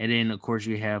 And then, of course,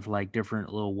 you have like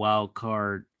different little wild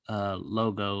card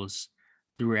logos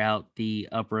throughout the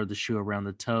upper of the shoe around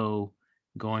the toe,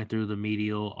 going through the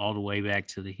medial all the way back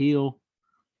to the heel.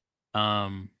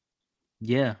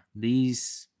 Yeah,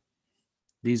 these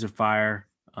are fire.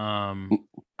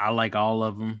 I like all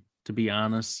of them, to be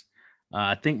honest.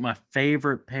 I think my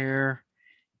favorite pair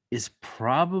is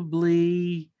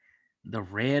probably the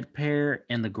red pair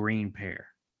and the green pair.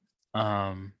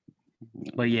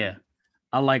 But yeah,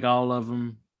 I like all of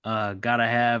them. Gotta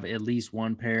have at least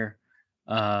one pair.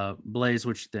 Blaze,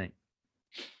 what you think?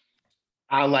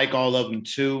 I like all of them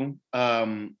too.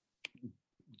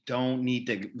 Don't need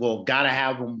to, gotta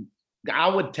have them. I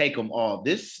would take them all.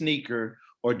 This sneaker,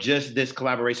 or just this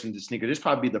collaboration with the sneaker, this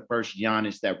probably be the first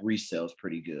Giannis that resells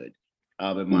pretty good,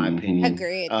 in my opinion.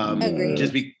 Agreed.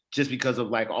 Just because of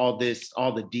like all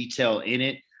the detail in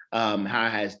it, how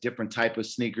it has different type of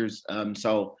sneakers.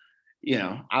 So,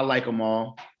 I like them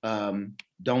all.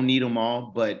 Don't need them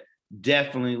all, but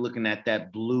definitely looking at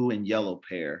that blue and yellow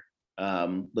pair.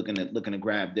 Looking to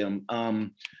grab them.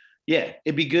 Yeah,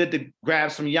 it'd be good to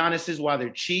grab some Giannis's while they're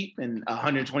cheap, and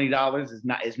 $120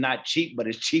 is not cheap, but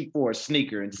it's cheap for a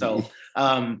sneaker. And so,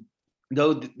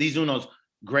 though these Unos,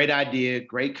 great idea,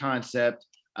 great concept.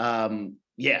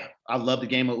 Yeah, I love the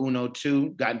game of Uno too.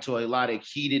 Got into a lot of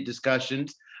heated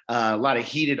discussions, a lot of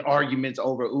heated arguments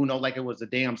over Uno, like it was a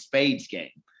damn spades game.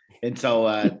 And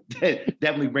so,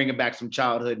 definitely bringing back some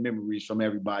childhood memories from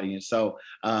everybody. And so,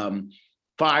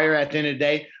 fire at the end of the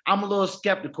day. I'm a little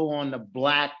skeptical on the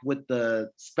black with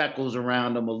the speckles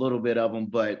around them, a little bit of them,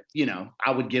 but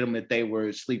I would get them if they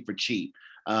were sleep for cheap.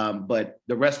 But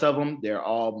the rest of them, they're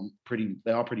all pretty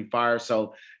fire.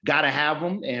 So gotta have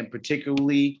them, and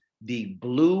particularly the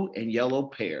blue and yellow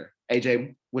pair.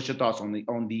 AJ, what's your thoughts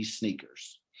on these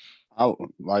sneakers?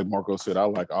 Like Marco said, I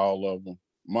like all of them.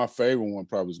 My favorite one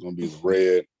probably is going to be the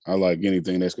red. I like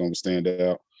anything that's going to stand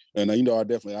out. And I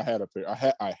had a pair.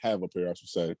 I have a pair, I should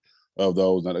say, of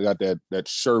those. And I got that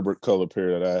sherbet color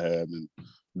pair that I have, and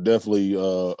definitely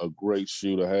a great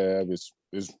shoe to have. It's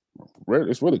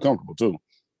really comfortable too.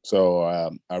 So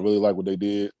I really like what they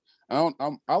did.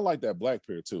 I like that black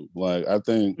pair too. Like I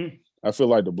feel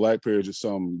like the black pair is just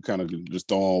something kind of just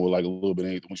throw on with like a little bit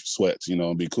of anything with your sweats,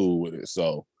 and be cool with it.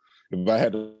 So if I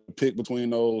had to pick between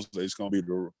those, it's gonna be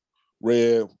the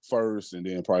red first, and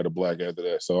then probably the black after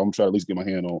that. So I'm trying to at least get my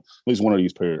hand on at least one of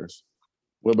these pairs.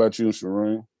 What about you,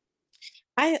 Shireen?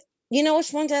 You know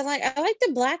which ones I like? I like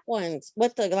the black ones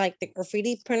with the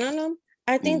graffiti print on them.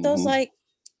 I think those I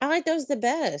like those the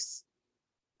best.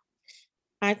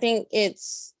 I think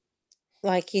it's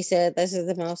like he said, this is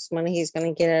the most money he's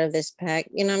going to get out of this pack.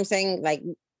 You know what I'm saying? Like,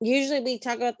 usually we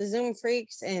talk about the Zoom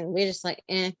freaks and we're just like,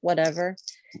 whatever.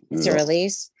 It's a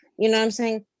release. You know what I'm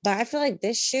saying? But I feel like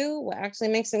this shoe will actually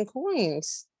make some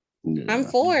coins. Yeah. I'm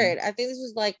for it. I think this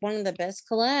was like one of the best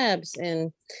collabs.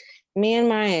 And me and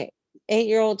my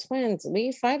 8-year-old twins,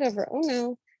 we fight over, oh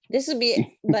no, this would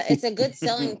be, but it's a good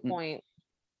selling point.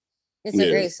 It's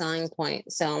a great selling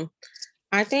point. So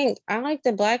I think I like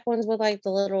the black ones with like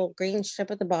the little green strip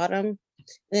at the bottom and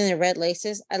then the red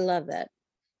laces. I love that.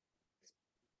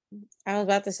 I was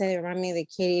about to say they remind me of the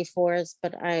Kitty Forest,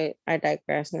 but I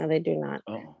digress. No, they do not.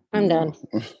 I'm done.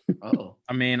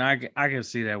 I mean, I can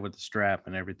see that with the strap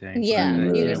and everything. Yeah,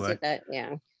 but you can see that.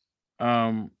 Yeah.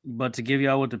 But to give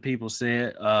y'all what the people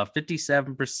said,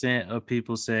 57% of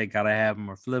people said gotta have them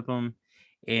or flip them,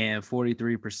 and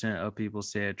 43% of people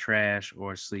said trash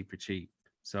or sleep or cheap.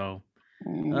 So,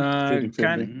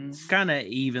 kind of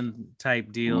even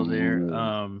type deal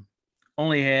there.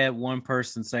 Only had one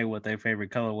person say what their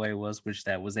favorite colorway was, which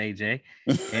that was AJ,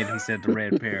 and he said the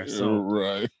red pair. So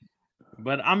right.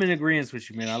 But I'm in agreement with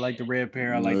you, man. I like the red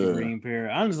pair. I like the green pair.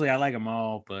 Honestly, I like them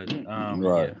all, but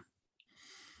right.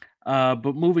 Yeah.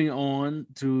 But moving on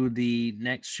to the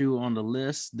next shoe on the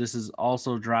list, this is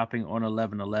also dropping on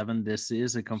 11/11. This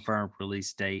is a confirmed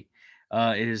release date.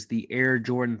 It is the Air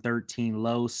Jordan 13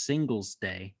 Low Singles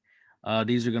Day.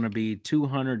 These are going to be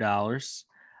 $200.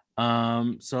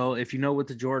 So if you know what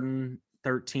the Jordan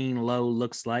 13 Low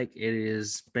looks like, it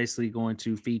is basically going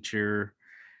to feature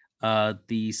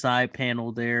the side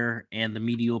panel there and the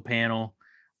medial panel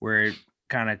where it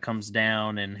kind of comes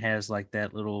down and has like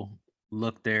that little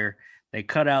look there. They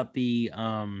cut out the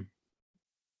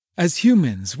As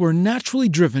humans, we're naturally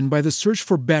driven by the search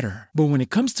for better. But when it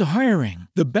comes to hiring,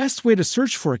 the best way to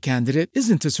search for a candidate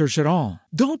isn't to search at all.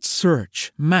 Don't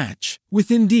search, match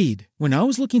with Indeed. When I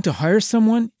was looking to hire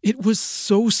someone, it was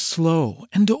so slow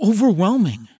and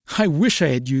overwhelming. I wish I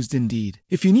had used Indeed.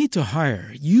 If you need to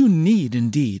hire, you need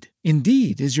Indeed.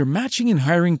 Indeed is your matching and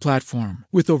hiring platform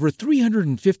with over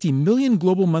 350 million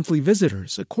global monthly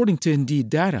visitors, according to Indeed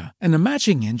data, and a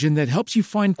matching engine that helps you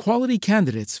find quality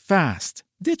candidates fast.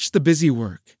 Ditch the busy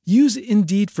work. Use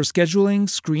Indeed for scheduling,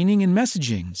 screening, and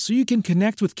messaging so you can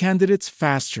connect with candidates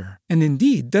faster. And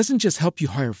Indeed doesn't just help you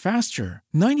hire faster.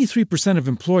 93% of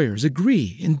employers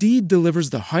agree Indeed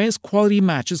delivers the highest quality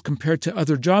matches compared to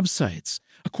other job sites,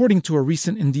 according to a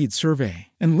recent Indeed survey.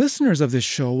 And listeners of this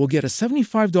show will get a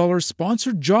 $75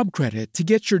 sponsored job credit to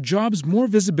get your jobs more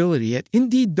visibility at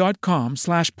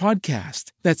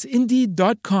Indeed.com/podcast. That's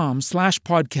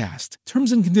Indeed.com/podcast.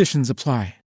 Terms and conditions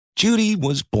apply. Judy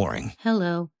was boring.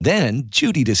 Hello. Then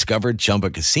Judy discovered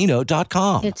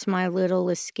ChumbaCasino.com. It's my little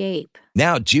escape.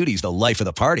 Now Judy's the life of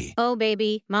the party. Oh,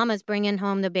 baby, mama's bringing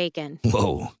home the bacon.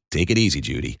 Whoa, take it easy,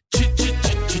 Judy.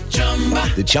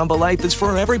 The Chumba life is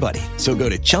for everybody. So go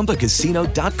to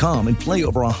ChumbaCasino.com and play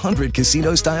over 100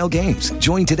 casino-style games.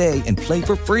 Join today and play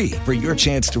for free for your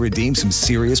chance to redeem some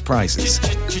serious prizes.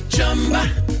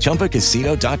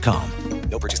 ChumbaCasino.com.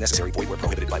 No purchase necessary. Void where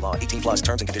prohibited by law. 18+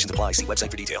 terms and conditions apply. See website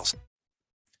for details.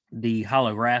 The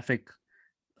holographic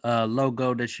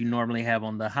logo that you normally have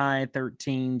on the high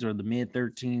 13s or the mid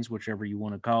 13s, whichever you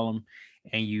want to call them,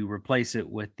 and you replace it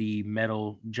with the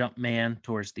metal Jumpman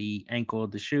towards the ankle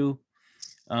of the shoe.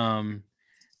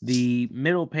 The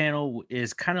middle panel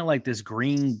is kind of like this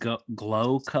green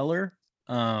glow color.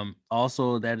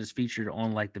 Also, that is featured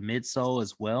on like the midsole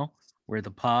as well, where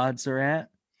the pods are at.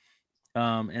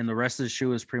 And the rest of the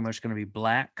shoe is pretty much going to be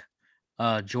black.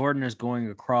 Jordan is going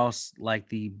across like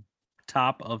the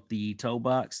top of the toe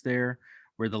box there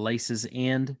where the laces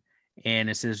end, and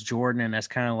it says Jordan, and that's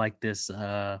kind of like this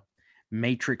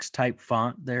matrix type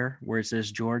font there where it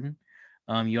says Jordan.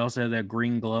 You also have that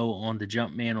green glow on the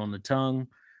Jumpman on the tongue,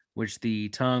 which the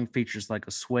tongue features like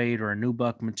a suede or a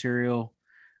nubuck material.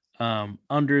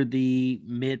 Under the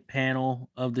mid panel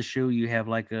of the shoe, you have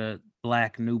like a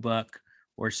black nubuck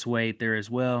or suede there as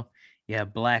well. You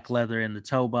have black leather in the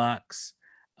toe box.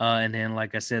 And then,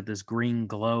 like I said, this green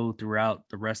glow throughout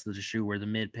the rest of the shoe where the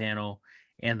mid panel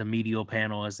and the medial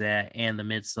panel is at, and the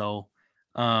midsole.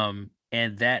 And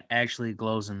that actually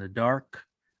glows in the dark.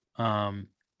 And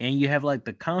you have like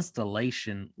the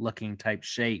constellation looking type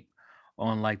shape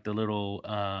on like the little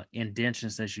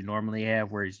indentions that you normally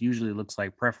have, where it usually looks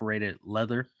like perforated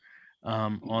leather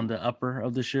on the upper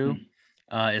of the shoe.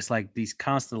 It's like these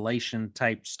constellation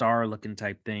type star looking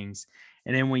type things.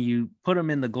 And then when you put them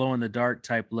in the glow in the dark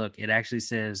type look, it actually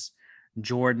says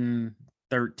Jordan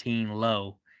 13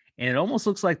 Low. And it almost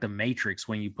looks like the Matrix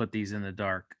when you put these in the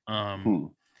dark. And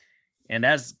And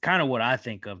that's kind of what I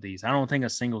think of these. I don't think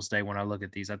of Singles Day when I look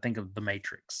at these. I think of the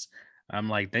Matrix. I'm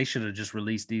like, they should have just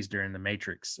released these during the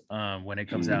Matrix when it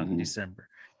comes out in December.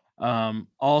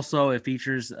 Also, it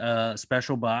features a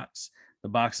special box. The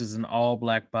box is an all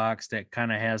black box that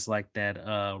kind of has like that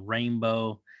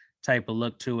rainbow type of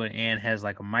look to it and has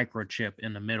like a microchip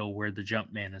in the middle where the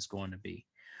Jumpman is going to be.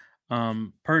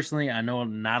 Personally, I know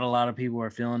not a lot of people are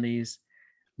feeling these,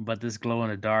 but this glow in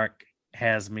the dark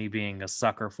has me being a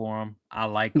sucker for them. I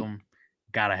like them.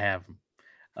 Gotta have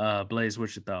them. Blaze,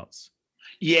 what's your thoughts?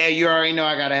 Yeah, you already know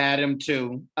I gotta have them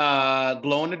too.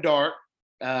 Glow in the dark.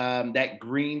 That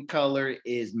green color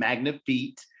is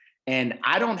Magnifique. And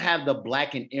I don't have the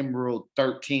black and emerald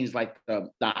 13s like the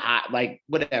high, like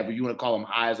whatever you want to call them,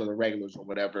 highs or the regulars or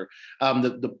whatever.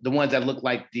 The ones that look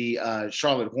like the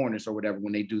Charlotte Hornets or whatever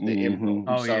when they do the emerald.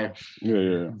 Oh, so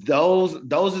yeah.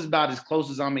 Those is about as close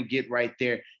as I'm gonna get right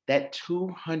there. That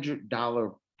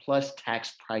 $200 plus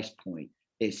tax price point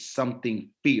is something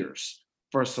fierce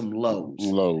for some lows.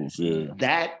 Lows, yeah.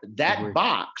 That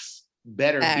box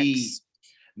better be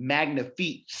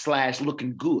Magnifique /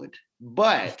 looking good.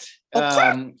 But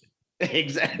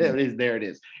exactly, there it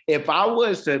is. If I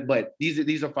was to, but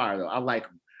these are fire though. I like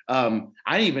them.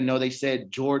 I didn't even know they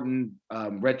said Jordan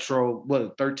retro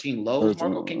 13 lows.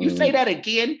 Marco, can you say that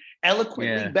again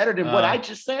eloquently better than what I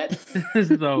just said?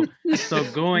 so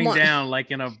going down like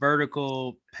in a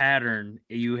vertical pattern,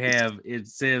 you have it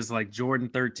says like Jordan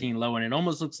 13 low, and it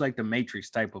almost looks like the Matrix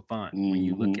type of font when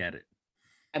you look at it.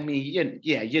 I mean,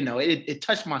 yeah, it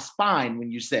touched my spine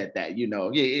when you said that,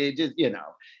 it just,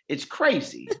 it's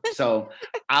crazy. So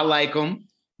I like them.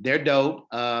 They're dope.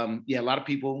 A lot of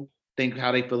people think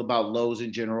how they feel about lows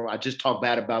in general. I just talked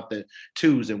bad about the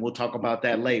 2s and we'll talk about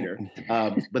that later.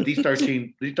 But these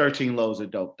 13 lows are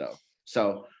dope though.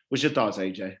 So what's your thoughts,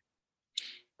 AJ?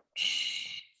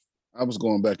 I was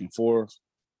going back and forth.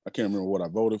 I can't remember what I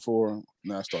voted for.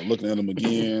 Now I start looking at them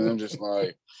again. I'm just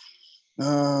like,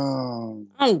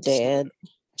 I'm dead.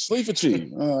 Sleep for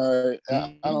cheap. I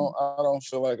don't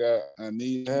feel like I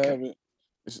need to have it.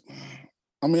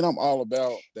 I'm all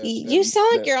about that. You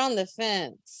sound like you're on the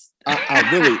fence. I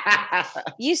really.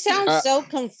 You sound so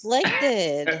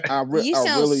conflicted. You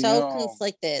sound really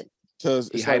conflicted. Because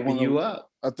it's like hyping you up.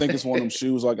 I think it's one of them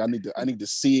shoes. Like I need to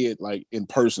see it like in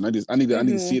person. I need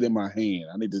to see it in my hand.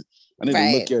 I need to look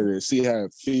at it and see how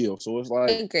it feels. So it's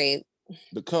like agreed.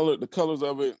 The colors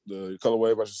of it, the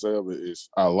colorway, I should say, of it is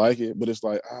I like it, but it's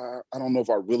like I don't know if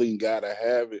I really gotta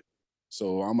have it.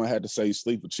 So I'm gonna have to say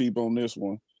sleep for cheap on this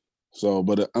one. So,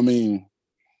 but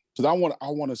because I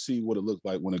want to see what it looks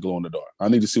like when it glow in the dark. I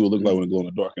need to see what it looks like when it glow in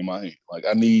the dark in my hand. Like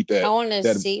I need that. I want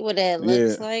to see what it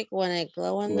looks like when it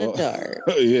glow in the dark.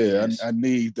 Yeah, I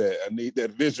need that. I need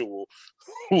that visual.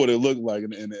 What it looked like.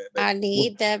 I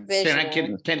need that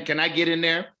visual. Can I get in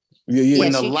there? Yeah.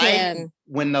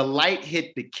 When the light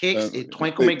hit the kicks, it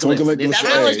twinkle make glisten. That's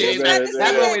what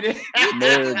we did.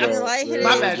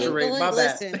 My bad, Sheree. My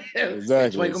bad.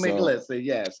 Exactly. Twinkle make glisten.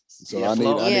 Yes. So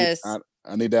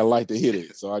I need that light to hit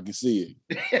it so I can see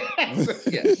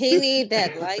it. He need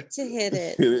that light to hit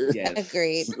it. Yes.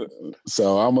 Agreed.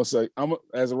 So I'm gonna say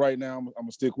as of right now, I'm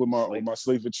gonna stick with my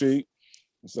sleep for cheap.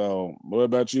 So what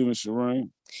about you, Ms.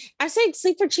 Shireen? I say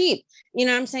sleep for cheap. You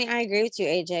know what I'm saying? I agree with you,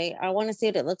 AJ. I want to see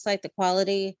what it looks like, the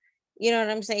quality. You know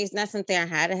what I'm saying? It's not something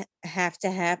I have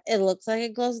to have. It looks like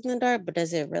it glows in the dark, but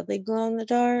does it really glow in the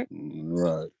dark?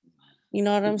 Right. You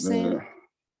know what I'm saying?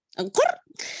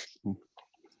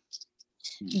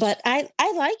 But I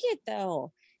like it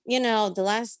though. The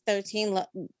last 13,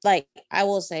 like I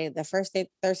will say the first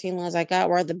 13 ones I got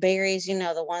were the berries,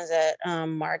 the ones that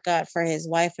Mark got for his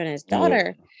wife and his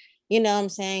daughter. Yeah. You know what I'm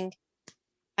saying?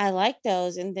 I like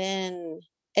those. And then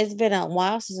it's been a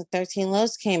while since the 13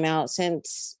 lows came out,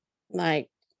 since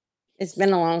it's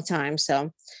been a long time.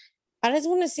 So I just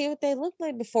want to see what they look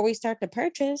like before we start to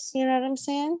purchase. You know what I'm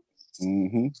saying?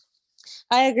 Mm-hmm.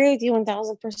 I agree with you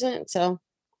 1000%. So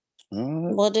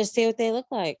we'll just see what they look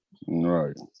like.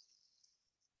 Right.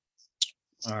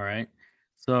 All right.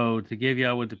 So to give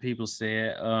y'all what the people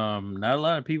said, not a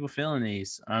lot of people feeling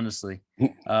these, honestly.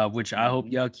 Which I hope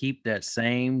y'all keep that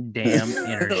same damn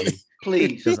energy.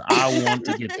 Please. Because I want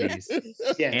to get these.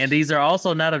 Yes. And these are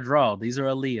also not a draw. These are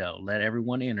a Leo. Let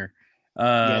everyone enter.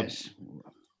 Yes.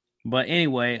 But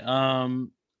anyway,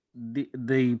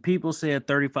 the people said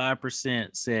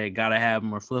 35% said gotta have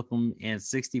them or flip them, and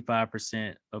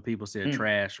 65% of people said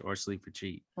trash or sleep for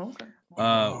cheap. Okay.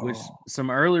 Which some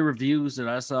early reviews that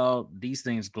I saw, these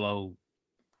things glow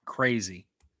crazy,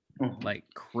 like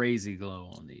crazy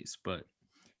glow on these. But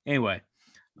anyway,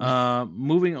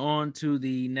 moving on to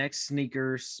the next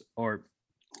sneakers, or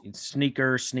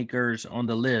sneakers on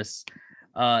the list.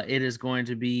 It is going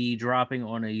to be dropping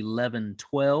on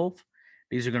 11/12.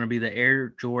 These are going to be the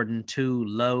Air Jordan 2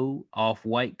 Low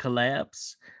Off-White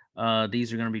collabs.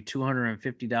 These are going to be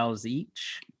 $250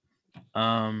 each.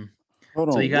 Hold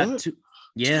So on, you got what? two.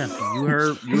 Yeah, you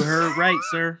heard right,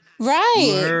 sir. Right.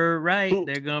 You heard right.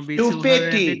 They're gonna be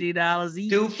 $250 $250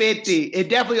 each. $250. It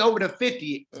definitely over the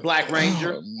 50, Black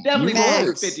Ranger. Definitely go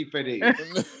over 50 for these.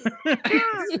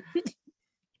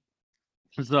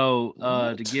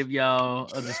 So to give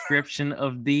y'all a description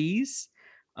of these,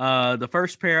 the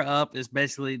first pair up is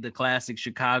basically the classic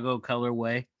Chicago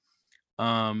colorway.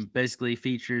 Basically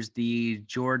features the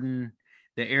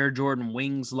Air Jordan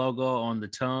Wings logo on the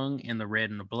tongue in the red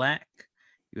and the black.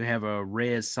 You have a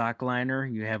red sock liner.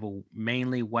 You have a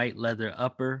mainly white leather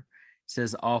upper. It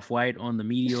says Off-White on the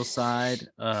medial side,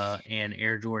 and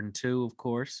Air Jordan 2, of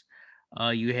course.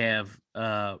 You have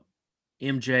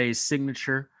MJ's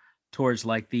signature towards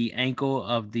like the ankle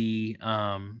of the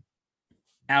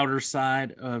outer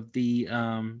side of the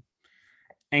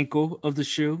ankle of the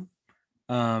shoe.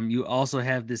 You also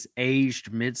have this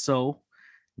aged midsole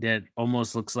that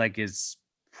almost looks like it's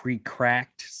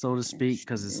pre-cracked, so to speak,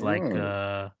 because it's like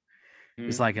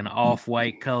an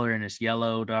off-white color and it's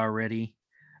yellowed already.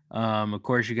 Of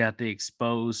course, you got the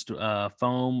exposed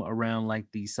foam around like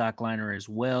the sock liner as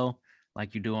well,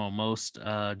 like you do on most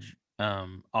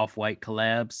off-white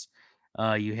collabs.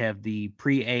 You have the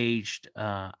pre-aged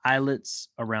eyelets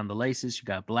around the laces. You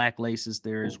got black laces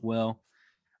there as well.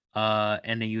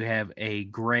 And then you have a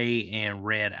gray and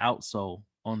red outsole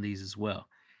on these as well.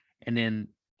 And then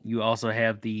you also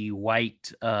have the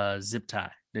white zip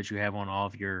tie that you have on all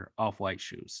of your off-white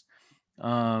shoes.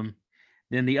 Then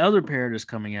the other pair that's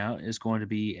coming out is going to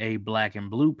be a black and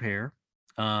blue pair,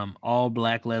 all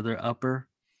black leather upper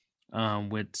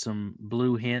with some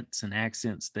blue hints and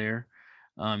accents there.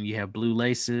 You have blue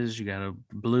laces. You got a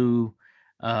blue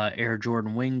Air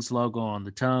Jordan Wings logo on the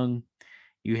tongue.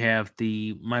 You have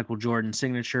the Michael Jordan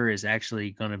signature is actually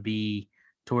going to be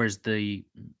towards the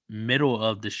middle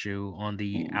of the shoe on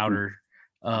the outer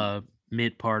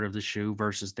mid part of the shoe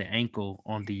versus the ankle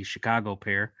on the Chicago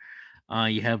pair.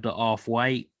 You have the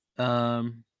Off-White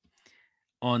on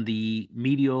the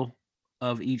medial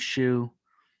of each shoe.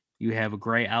 You have a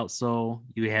gray outsole.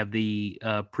 You have the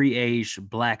pre-aged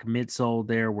black midsole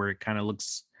there where it kind of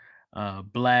looks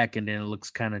black and then it looks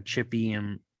kind of chippy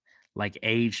and like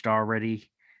aged already,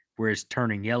 where it's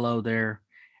turning yellow there.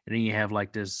 And then you have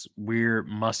like this weird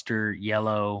mustard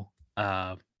yellow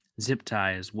zip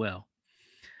tie as well.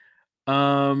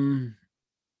 Oh,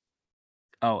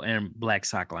 and black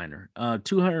sock liner.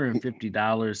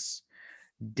 $250.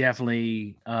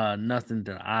 Definitely nothing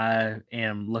that I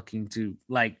am looking to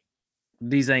like.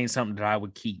 These ain't something that I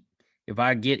would keep. If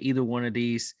I get either one of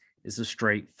these, it's a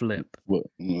straight flip.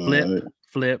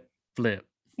 Flip.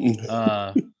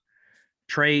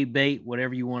 Trade bait,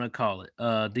 whatever you want to call it.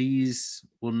 These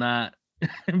will not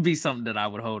be something that I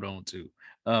would hold on to.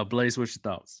 Blaze, what's your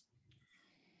thoughts?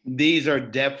 These are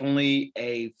definitely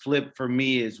a flip for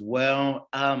me as well.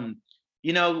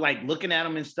 Like looking at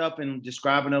them and stuff and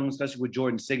describing them, especially with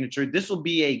Jordan's signature, this will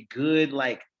be a good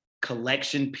like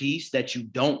collection piece that you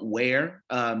don't wear,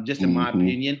 just in my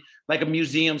opinion, like a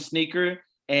museum sneaker.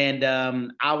 And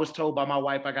I was told by my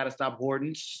wife I got to stop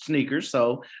hoarding sneakers,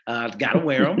 so I've got to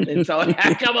wear them. And so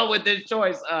I come up with this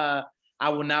choice. I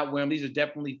will not wear them. These are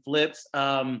definitely flips.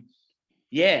 That's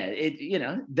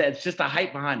just a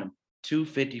hype behind them.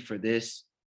 $250 for this.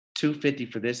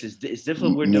 $250 for this. Is this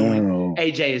what we're doing?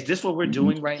 AJ, is this what we're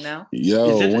doing right now?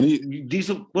 Yo,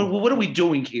 what are we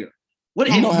doing here?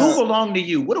 Move along to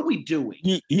you. What are we doing?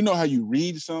 You know how you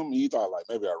read something, you thought like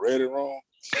maybe I read it wrong.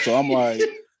 So I'm like,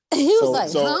 huh?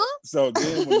 So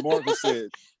then when Morgan said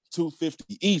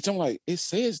 $250 each, I'm like, it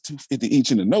says $250 each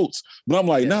in the notes, but I'm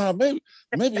like, nah,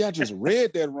 maybe I just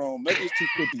read that wrong. Maybe it's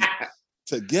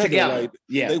 $250 together. Like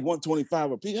they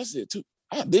 $125 a piece. I said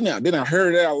Then I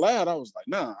heard it out loud. I was like,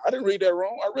 nah, I didn't read that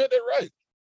wrong. I read that right.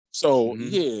 So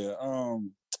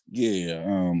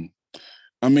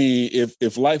I mean,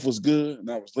 if life was good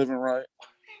and I was living right,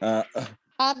 I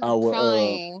would.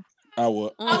 I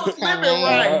would.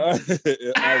 I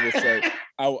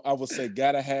would say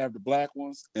gotta have the black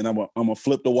ones, and I'm gonna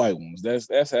flip the white ones.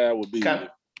 That's how it would be. Okay.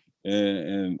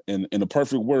 And in a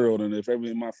perfect world, and if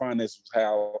everything in my finances was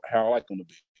how I like them to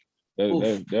be,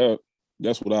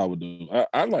 that's what I would do.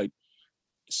 I like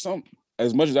some.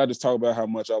 As much as I just talk about how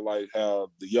much I like how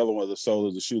the yellow one of the sole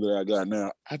is the shoe that I got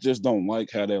now, I just don't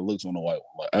like how that looks on the white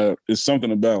one. Like it's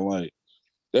something about like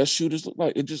that shoe just look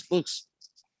like it just looks.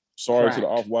 Sorry to the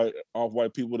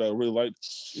off-white people that really like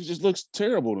it, just looks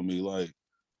terrible to me. Like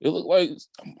It looked like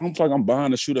I'm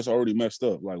buying a shoe that's already messed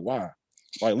up. Like, why?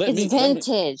 Like, let me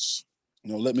vintage.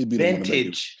 Let me be the one to make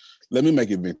it. Let me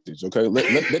make it vintage, okay? Let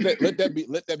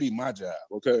that be my job,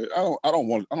 okay? I don't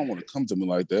want to come to me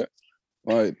like that.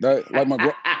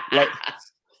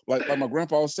 Like my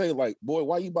grandpa would say, like, boy,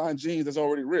 why you buying jeans that's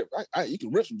already ripped? You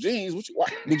can rip some jeans. Why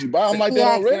did you buy them like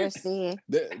that already?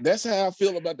 That's how I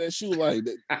feel about that shoe. Like,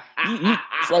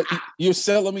 it's like you're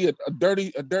selling me a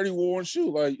dirty worn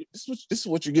shoe. Like, this is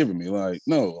what you're giving me. Like,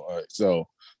 no. So,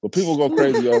 but people go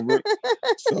crazy over it.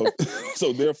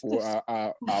 So therefore,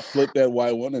 I flip that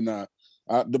white one, and the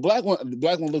black one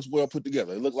looks well put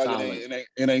together. It looks like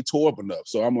it ain't tore up enough.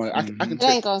 So I'm like, I can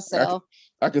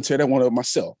I can tear that one up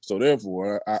myself. So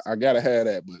therefore, I gotta have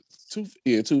that. But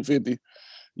 $250,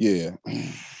 yeah,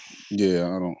 I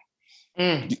don't.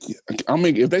 I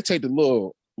mean, if they take the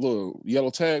little yellow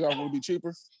tag off, would it be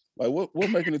cheaper? Like, what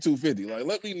making it $250? Like,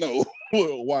 let me know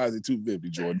why is it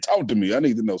 $250, Jordan? Talk to me. I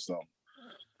need to know something.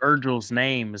 Virgil's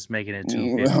name is making it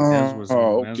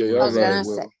 $250. Okay, all right.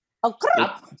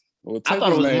 Well, I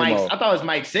thought it was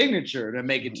Mike's signature to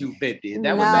make it $250. Is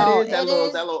that what that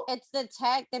is? That little. It's the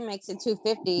tag that makes it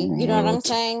 $250. You know what I'm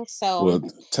saying? So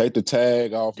take the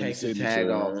tag off and the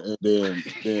signature,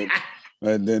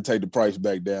 and then take the price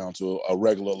back down to a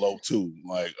regular low $2,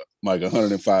 like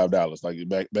 $105, like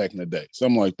back in the day,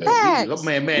 something like that. Oh,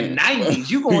 man, 90s.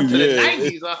 You going to the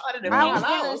 90s?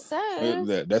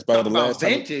 $105. That's about the last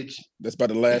vintage. That's about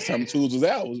the last time tools was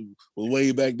out. Was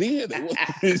way back then.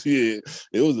 It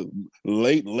was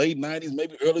late 90s,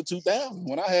 maybe early 2000s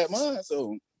when I had mine.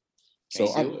 So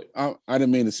I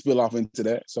didn't mean to spill off into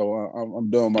that. So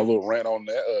I'm done my little rant on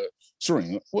that.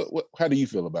 Shereen, what? How do you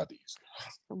feel about these?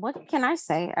 What can I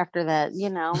say after that?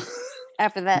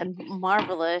 After that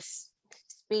marvelous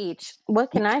speech,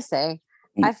 what can I say?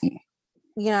 You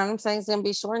know what I'm saying? It's gonna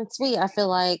be short and sweet. I feel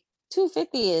like $250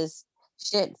 is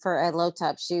shit for a low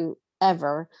top shoe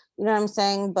ever. You know what I'm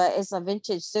saying? But it's a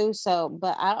vintage shoe,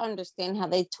 but I understand how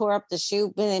they tore up the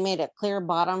shoe, but they made a clear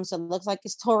bottom, so it looks like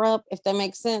it's tore up, if that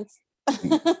makes sense.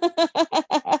 You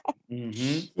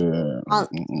know what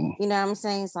I'm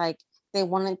saying? It's like they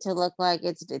want it to look like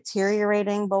it's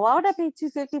deteriorating, but why would I pay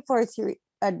 $250 for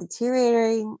a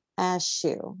deteriorating ass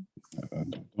shoe? I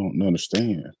don't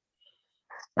understand.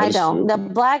 I don't. The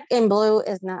black and blue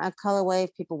is not a colorway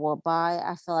people will buy.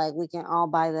 I feel like we can all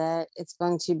buy that. It's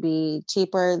going to be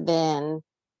cheaper than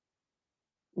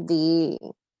the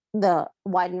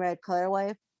white and red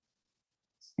colorway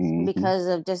because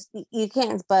of just you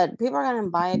can't. But people are going to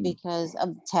buy it because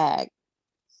of the tag.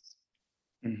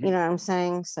 You know what I'm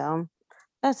saying? So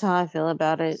that's how I feel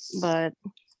about it. But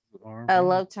a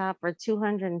low top for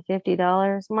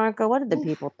 $250, Marco. What did the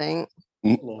people think?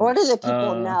 Or do the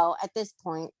people know at this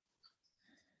point?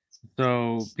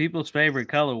 So people's favorite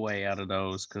colorway out of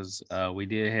those, because we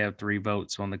did have 3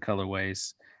 votes on the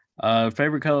colorways.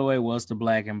 Favorite colorway was the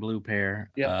black and blue pair.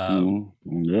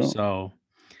 So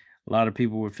a lot of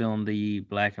people were feeling the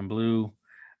black and blue.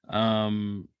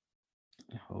 Hold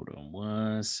on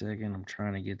one second. I'm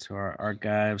trying to get to our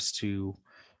archives to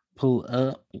pull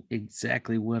up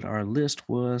exactly what our list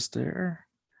was there.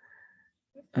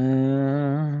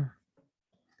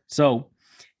 So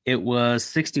it was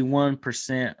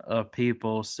 61% of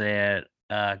people said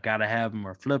gotta have them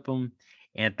or flip them,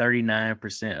 and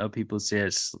 39% of people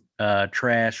said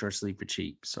trash or sleep for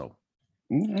cheap. So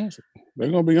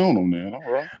they're gonna be on them then,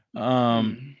 all right.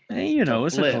 And,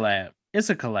 it's a collab. It's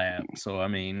a collab. So I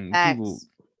mean,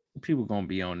 people gonna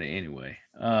be on it anyway.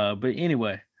 But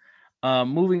anyway,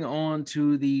 moving on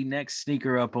to the next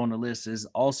sneaker up on the list is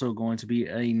also going to be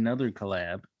another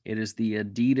collab. It is the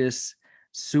Adidas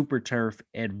Super Turf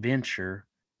Adventure,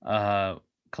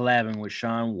 collabing with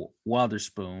Sean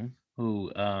Wotherspoon,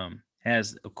 who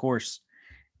has, of course,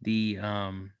 the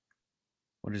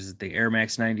the Air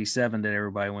Max 97 that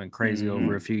everybody went crazy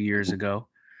over a few years ago.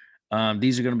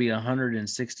 These are going to be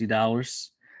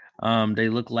 $160. They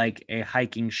look like a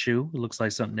hiking shoe. It looks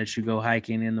like something that you go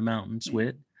hiking in the mountains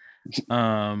with. It's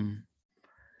an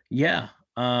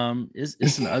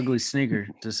ugly sneaker,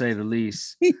 to say the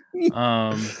least.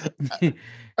 I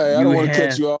don't want to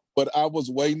cut you off, but I was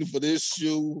waiting for this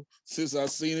shoe since I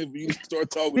seen it. You start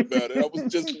talking about it. I was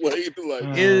just waiting.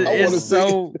 It's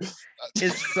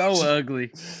so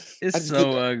ugly. It's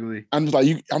so ugly. I'm just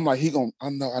like I know he's gonna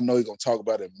talk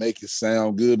about it and make it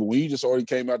sound good. But when you just already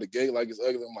came out the gate like it's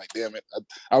ugly, I'm like, damn it,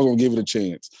 I was gonna give it a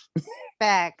chance.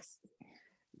 Facts.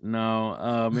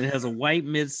 No, it has a white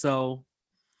midsole.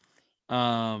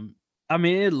 I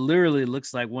mean, it literally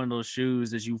looks like one of those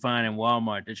shoes that you find in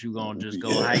Walmart that you're gonna just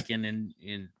go hiking and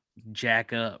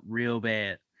jack up real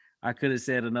bad. I could have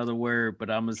said another word,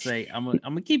 but I'm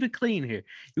gonna keep it clean here.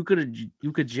 You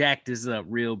could jack this up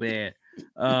real bad.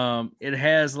 It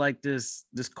has like this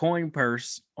coin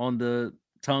purse on the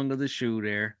tongue of the shoe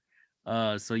there.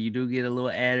 So you do get a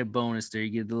little added bonus there. You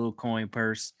get the little coin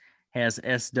purse. Has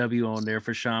SW on there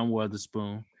for Sean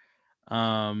Weatherspoon.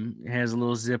 It has a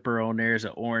little zipper on there. It's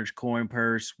an orange coin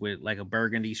purse with like a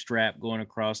burgundy strap going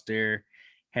across there.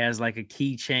 Has like a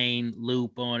keychain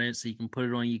loop on it, so you can put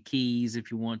it on your keys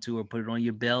if you want to, or put it on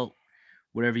your belt,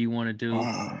 whatever you want to do.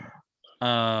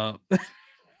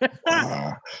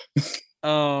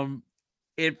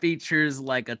 It features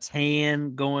like a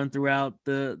tan going throughout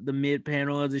the mid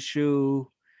panel of the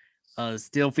shoe.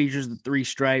 Still features the 3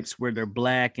 stripes where they're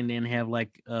black and then have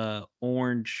like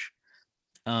orange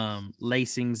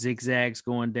lacing zigzags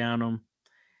going down them.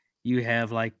 You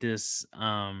have like this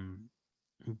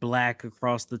black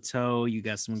across the toe. You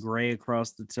got some gray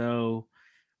across the toe,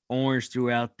 orange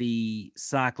throughout the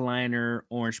sock liner,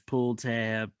 orange pull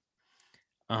tab.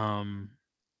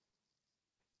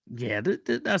 Yeah,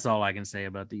 that's all I can say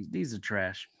about these. These are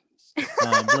trash.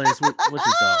 Blaze, what's your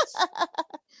thoughts?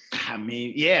 I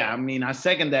mean, I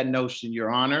second that notion,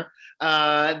 Your Honor.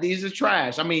 These are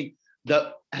trash. I mean,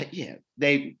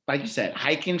 they, like you said,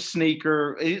 hiking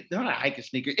sneaker. They're not a hiking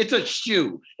sneaker. It's a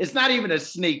shoe. It's not even a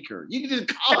sneaker. You can just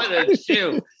call it a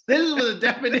shoe. This is the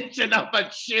definition of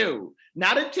a shoe,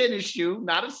 not a tennis shoe,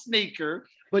 not a sneaker,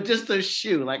 but just a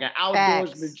shoe, like an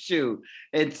outdoorsman shoe.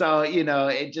 And so,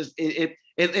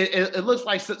 it looks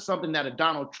like something that a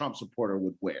Donald Trump supporter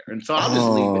would wear. And so I'll just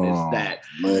leave it as that.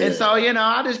 Man. And so,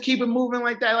 I'll just keep it moving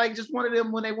like that. Like just one of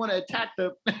them when they want to attack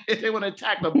a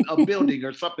building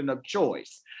or something of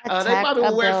choice. They probably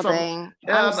will wear a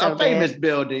famous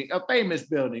building,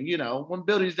 one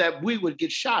buildings that we would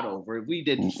get shot over if we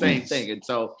did the same thing. And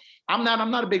so I'm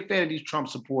not a big fan of these Trump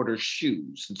supporters'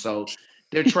 shoes. And so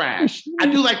they're trash. I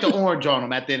do like the orange on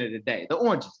them at the end of the day. The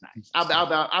orange is nice.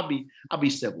 I'll be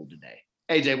civil today.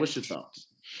 AJ, what's your thoughts?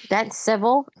 That's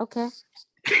civil. Okay.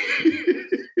 I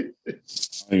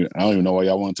don't even know why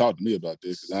y'all want to talk to me about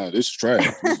this. This is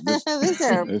trash.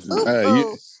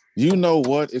 You know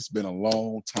what? It's been a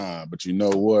long time, but you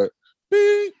know what?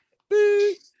 Beep,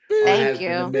 beep, beep. Thank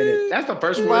you. That's the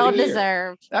first one. Well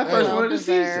deserved. That's the first one of the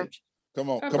season. Come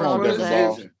on,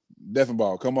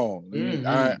 Deffenbaugh. Come on.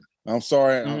 Mm-hmm. I'm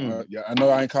sorry. I know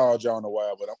I ain't called y'all in a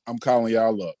while, but I'm calling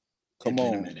y'all up. Come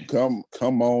on,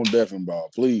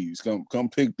 Deffenbaugh, please come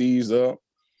pick these up.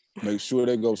 Make sure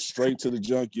they go straight to the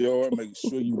junkyard. Make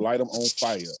sure you light them on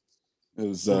fire.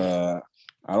 Because I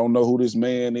don't know who this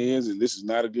man is, and this is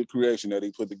not a good creation that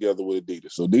he put together with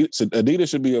Adidas. So Adidas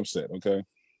should be upset. Okay,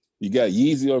 you got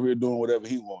Yeezy over here doing whatever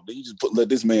he wants. You just let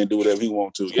this man do whatever he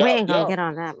wants to. We ain't gonna get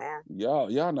on that, man.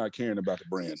 Y'all not caring about the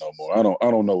brand no more. I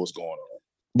don't know what's going on.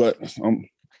 But I'm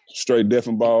straight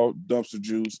Deffenbaugh, dumpster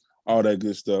juice. All that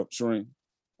good stuff. Shereen,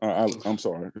 I'm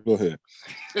sorry. Go ahead.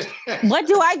 What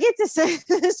do I get to say at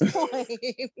this point?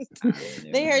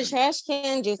 They are trash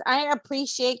can juice. Can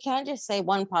I just say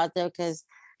one positive? Because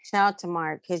shout out to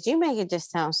Mark, because you make it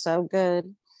just sound so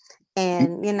good.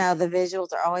 And, the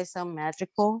visuals are always so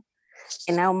magical.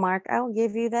 Mark, I will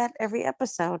give you that every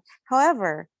episode.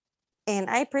 However, and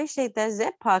I appreciate that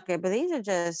zip pocket, but these are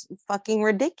just fucking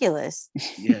ridiculous.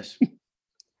 Yes.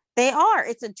 They are.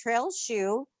 It's a trail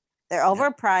shoe. They're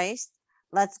overpriced.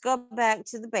 Let's go back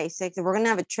to the basics. If we're going to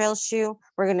have a trail shoe,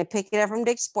 we're going to pick it up from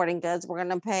Dick's Sporting Goods. We're going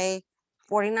to pay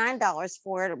 $49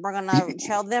 for it. We're going to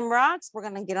trail them rocks. We're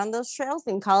going to get on those trails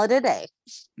and call it a day.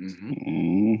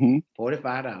 Mm-hmm.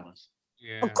 $45.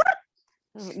 Yeah.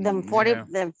 Them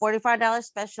 $45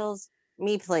 specials,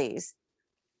 me please.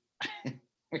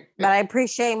 But I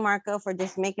appreciate Marco for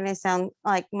just making it sound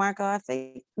like, Marco, I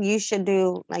think you should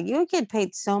do, like, you would get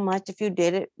paid so much if you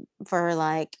did it for,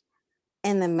 like,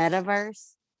 in the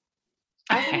metaverse.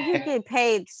 I think you get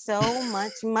paid so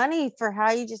much money for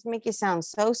how you just make it sound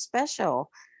so special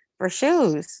for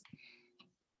shoes.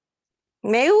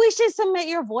 Maybe we should submit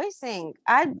your voicing.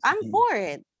 I'm for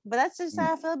it. But that's just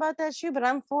how I feel about that shoe. But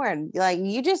I'm for it. Like,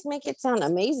 you just make it sound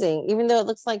amazing, even though it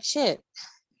looks like shit.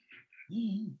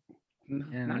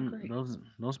 And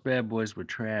those bad boys were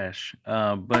trash.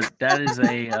 But that is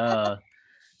a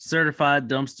certified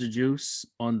dumpster juice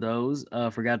on those.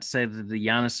 Forgot to say that the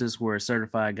Giannis's were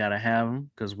certified gotta have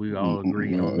them, because we all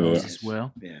agree on those as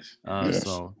well. Yes.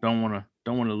 So don't want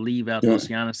to leave out those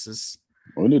Giannis's.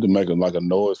 We need to make a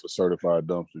noise for certified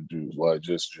dumpster juice, like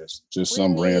just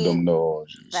some random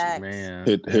noise. Man,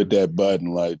 hit that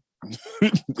button, like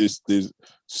this it's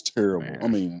terrible. Man. I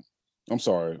mean, I'm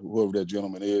sorry, whoever that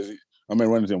gentleman is. I may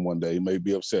run into him one day. He may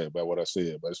be upset about what I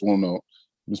said, but I just want to know.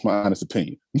 It's my honest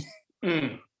opinion.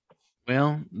 Well,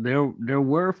 Well, there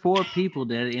were 4 people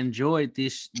that enjoyed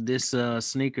this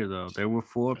sneaker though. There were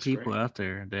 4 people out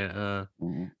there that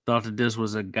thought that this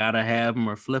was a gotta have them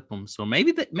or flip them. So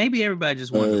maybe everybody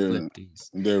just wanted to flip these.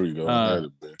 There we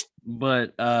go.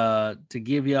 But to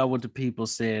give y'all what the people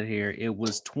said here, it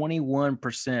was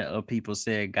 21% of people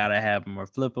said gotta have them or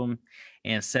flip them,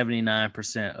 and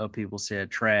 79% of people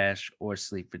said trash or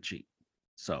sleep for cheap.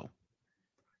 So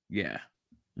yeah,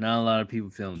 not a lot of people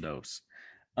feeling those.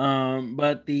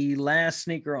 But the last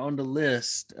sneaker on the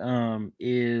list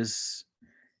is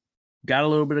got a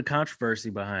little bit of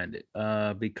controversy behind it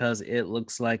because it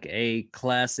looks like a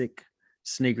classic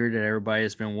sneaker that everybody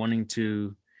has been wanting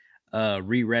to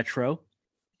re-retro,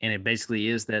 and it basically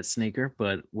is that sneaker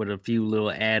but with a few little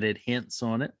added hints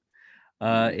on it.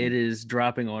 It is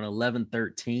dropping on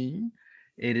 11/13.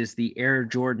 It is the Air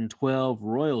Jordan 12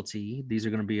 Royalty. These are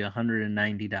going to be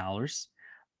 $190.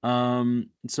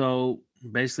 So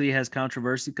basically it has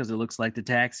controversy because it looks like the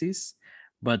taxis,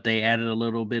 but they added a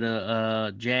little bit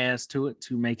of jazz to it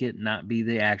to make it not be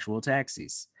the actual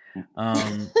taxis.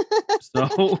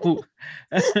 So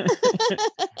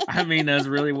I mean, that's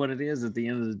really what it is at the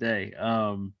end of the day.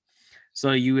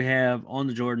 So you have on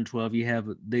the Jordan 12, you have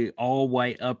the all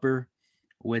white upper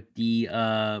with the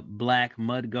black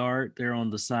mud guard there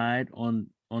on the side, on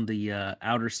the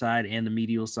outer side and the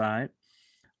medial side.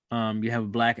 You have a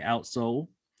black outsole.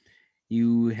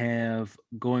 You have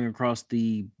going across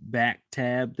the back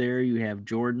tab there, you have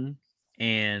Jordan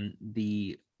and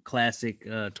the classic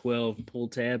 12 pull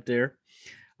tab there.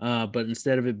 But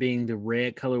instead of it being the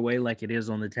red colorway like it is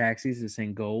on the taxis, it's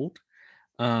in gold.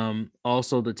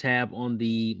 Also, the tab on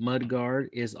the mud guard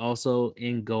is also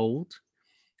in gold.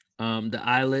 The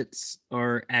eyelets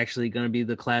are actually going to be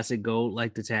the classic gold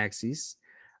like the taxis.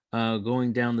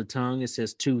 Going down the tongue, it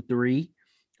says 2-3.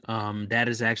 That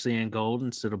is actually in gold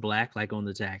instead of black like on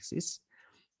the taxis.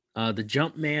 The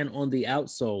Jumpman on the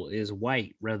outsole is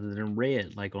white rather than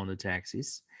red like on the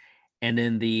taxis. And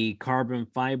then the carbon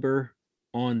fiber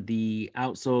on the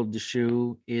outsole of the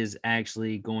shoe is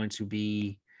actually going to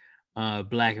be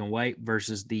black and white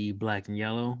versus the black and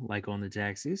yellow like on the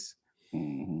taxis.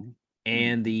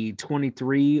 And the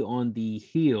 23 on the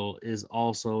heel is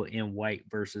also in white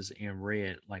versus in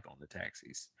red like on the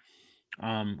taxis.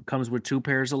 Comes with 2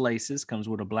 pairs of laces, comes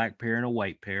with a black pair and a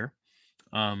white pair.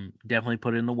 Definitely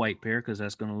put in the white pair because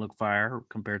that's going to look fire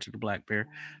compared to the black pair.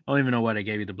 I don't even know why they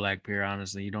gave you the black pair.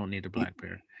 Honestly, you don't need the black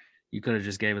pair. You could have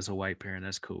just gave us a white pair and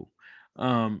that's cool.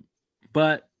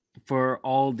 But for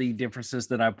all the differences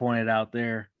that I pointed out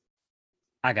there,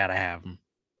 I gotta have them.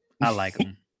 I like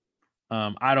them.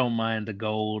 I don't mind the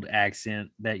gold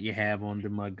accent that you have on the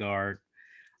mud guard.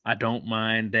 I don't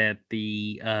mind that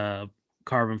the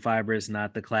carbon fiber is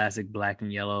not the classic black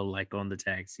and yellow like on the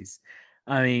taxis.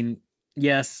 I mean,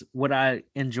 yes, would I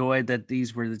enjoy that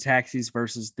these were the taxis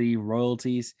versus the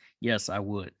royalties? Yes, I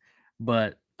would.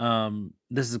 But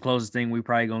this is the closest thing we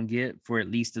probably gonna get for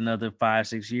at least another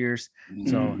 5-6 years.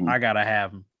 So I gotta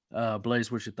have them.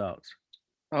 Blaze, what's your thoughts?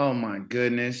 Oh my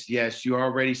goodness. Yes, you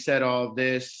already said all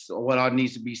this. What all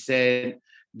needs to be said.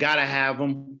 Gotta have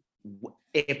them.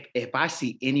 If I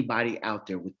see anybody out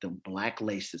there with them black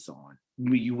laces on,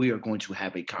 we are going to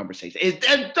have a conversation. Don't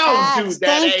do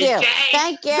that, AJ.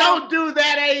 Thank you. Don't do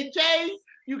that, AJ.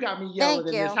 You got me yelling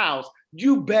in this house.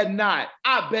 You bet not.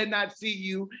 I bet not see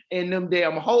you in them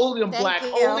damn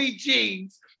holy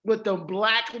jeans with them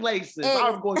black laces.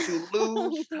 I'm going to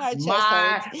lose my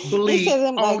bleed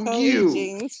on you.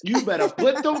 Jeans. You better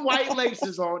put them white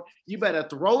laces on. You better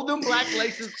throw them black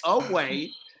laces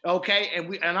away. Okay.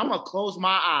 And I'm gonna close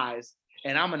my eyes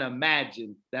and I'm gonna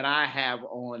imagine that I have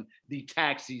on the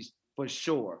taxis for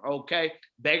sure. Okay.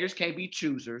 Beggars can't be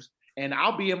choosers. And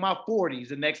I'll be in my 40s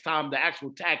the next time the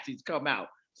actual taxis come out.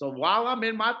 So while I'm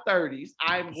in my 30s,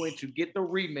 I'm going to get the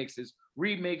remixes.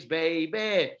 Remix,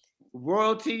 baby.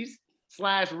 Royalties /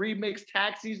 remix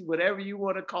taxis, whatever you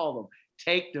want to call them.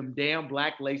 Take them damn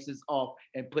black laces off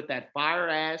and put that fire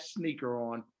ass sneaker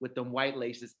on with them white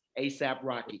laces. ASAP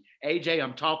Rocky. AJ,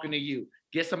 I'm talking to you.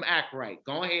 Get some act right.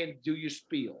 Go ahead and do your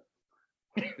spiel.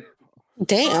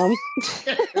 Damn.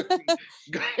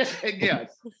 Yes,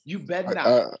 you bet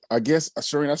not. I guess,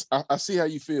 Shireen, I see how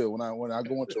you feel when I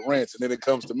go into rants, and then it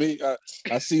comes to me.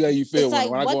 I see how you feel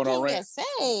when I go on a rant. What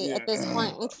can you say at this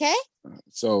point? Okay.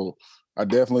 So I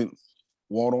definitely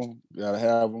want them. Gotta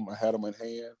have them. I had them in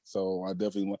hand, so I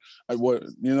definitely want.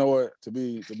 You know what? To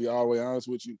be all the way honest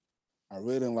with you, I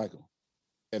really didn't like them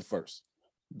at first.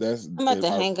 I'm about to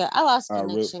hang up. I lost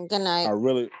connection. Good night. I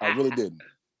really didn't.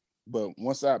 But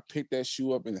once I picked that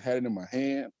shoe up and had it in my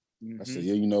hand, I said,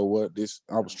 yeah, you know what?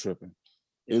 I was tripping.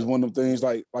 It's one of them things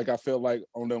like I felt like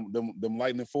on them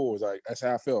lightning fours. Like that's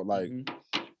how I felt. Like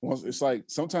once it's like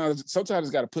sometimes it's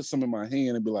got to put some in my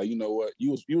hand and be like, you know what,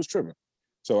 you was tripping.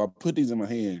 So I put these in my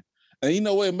hand, and you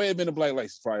know what, it may have been the black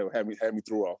laces probably had me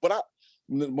throw off. But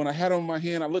when I had them in my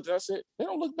hand, I looked at it, I said, they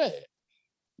don't look bad.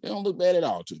 They don't look bad at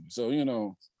all to me. So you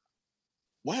know,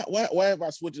 why have I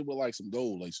switched it with like some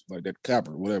gold laces, like that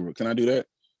copper, whatever? Can I do that?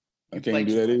 I can't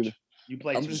do that either. You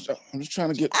play. I'm just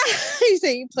trying to get. You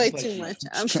say you play too much.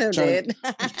 I'm so dead.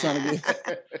 Trying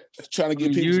to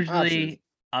get people.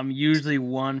 I'm usually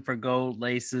one for gold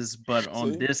laces, but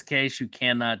on this case, you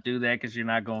cannot do that because you're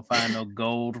not gonna find no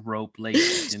gold rope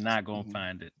laces. You're not gonna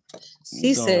find it.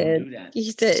 He said,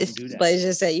 Blaze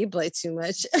just said you play too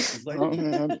much. You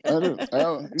know,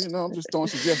 I'm just throwing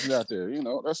suggestions out there. You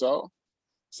know, that's all.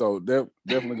 So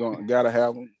definitely gotta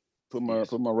have them. Put my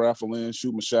raffle in,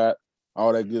 shoot my shot,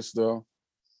 all that good stuff.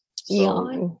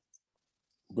 So,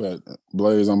 but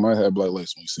Blaze, I might have black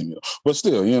lace when you see me. But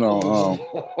still, you know.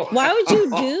 Why would you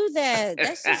do that?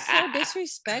 That's just so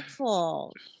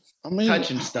disrespectful. I mean,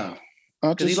 touching stuff.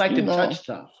 Because he like to touch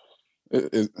stuff.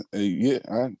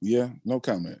 Yeah, no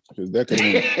comment. Because that could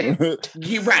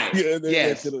You're right. Yeah,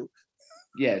 yes. I do.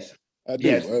 Yes.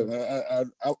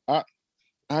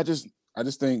 I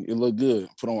just think it looked good.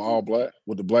 Put on all black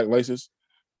with the black laces.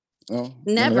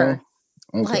 Never.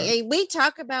 Okay. Like we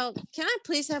talk about. Can I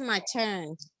please have my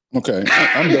turn? Okay,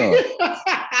 I'm done.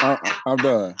 I'm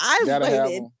done. I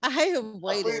have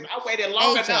waited. I waited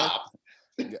long enough.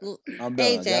 I'm done.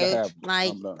 AJ,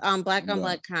 like on black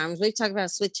crimes, we talk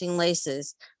about switching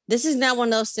laces. This is not one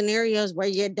of those scenarios where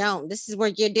you don't. This is where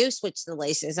you do switch the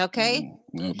laces. Okay.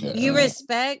 Okay. You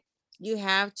respect. You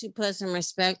have to put some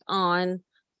respect on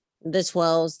the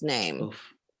 12's name.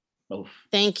 Oof.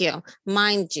 Thank you.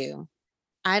 Mind you,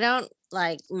 I don't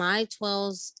like my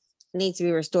 12s need to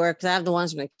be restored because I have the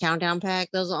ones from the countdown pack.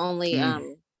 Those are only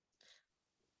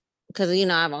because I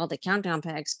have all the countdown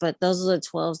packs, but those are the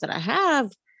 12s that I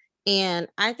have. And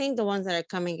I think the ones that are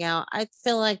coming out, I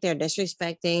feel like they're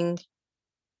disrespecting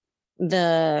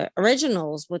the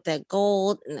originals with that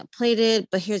gold and the plated.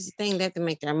 But here's the thing, they have to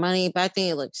make their money, but I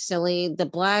think it looks silly. The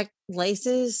black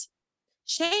laces,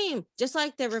 shame. Just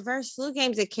like the reverse flu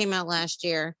games that came out last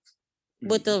year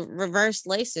with the reverse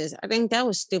laces. I think that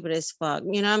was stupid as fuck.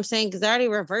 You know what I'm saying? Because I already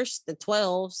reversed the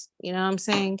 12s. You know what I'm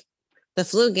saying? The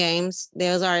flu games,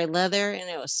 there was already leather and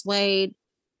it was suede.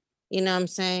 You know what I'm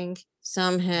saying?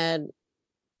 Some had,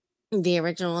 the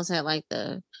originals had like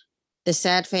the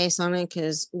sad face on it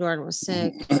because Jordan was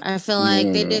sick. I feel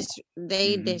like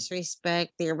they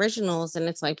disrespect the originals, and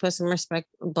it's like, put some respect.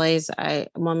 Blaze, I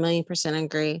 1,000,000%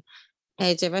 agree.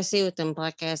 Hey, if I see you with them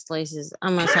black ass laces,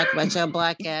 I'm gonna talk about your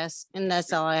black ass, and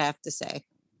that's all I have to say.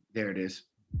 There it is.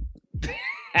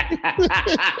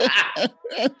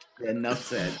 Enough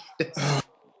said.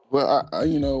 Well,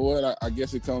 you know what? I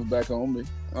guess it comes back on me.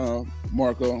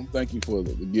 Marco, thank you for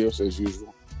the gifts as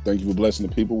usual. Thank you for blessing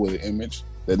the people with an image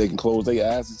that they can close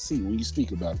their eyes and see when you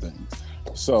speak about things.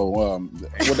 So,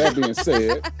 with that being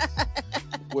said,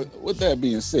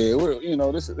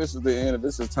 this is the end of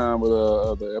this time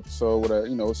of the episode. It's sad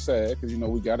because it's sad because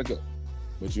we gotta go,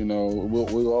 but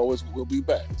we'll be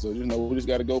back. So we just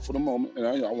gotta go for the moment, and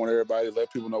I want everybody to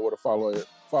let people know where to follow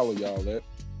y'all at.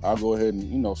 I'll go ahead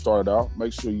and start it out.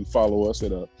 Make sure you follow us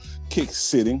at Kick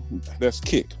City. That's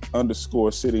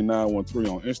Kick_City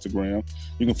 913 on Instagram.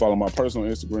 You can follow my personal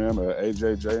Instagram at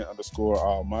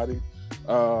AJJ_Almighty.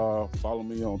 Follow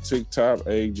me on TikTok,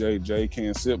 AJJ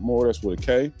Can't Sip More. That's with a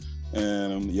K.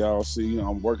 And y'all see,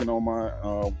 I'm working on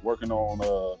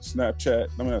Snapchat.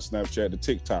 I mean, not Snapchat, the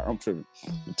TikTok. I'm tripping.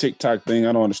 The TikTok thing,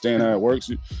 I don't understand how it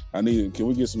works. Can we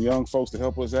get some young folks to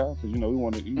help us out? Because we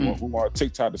want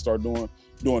TikTok to start doing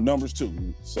numbers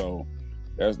too. So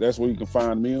that's where you can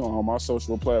find me on my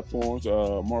social platforms.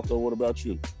 Marco, what about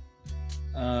you?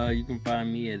 You can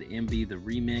find me at MB the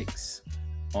Remix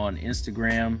on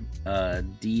Instagram,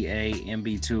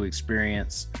 DAMB2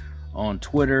 Experience on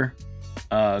Twitter.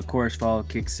 Of course, follow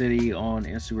Kick City on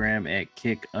Instagram at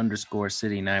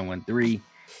Kick_City913.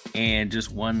 And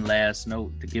just one last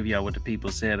note to give y'all what the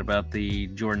people said about the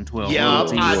Jordan 12. Yeah,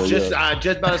 I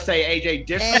just about to say, AJ,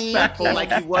 disrespectful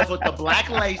like he was with the black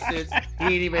laces. He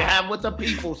didn't even have what the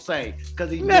people say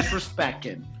because he's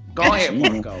disrespecting. Go ahead,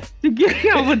 Marco. To give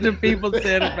y'all what the people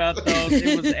said about those,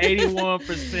 it was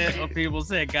 81% of people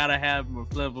said gotta have them or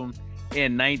flip them,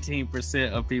 and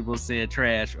 19% of people said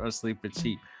trash or sleeper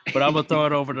cheap. But I'm gonna throw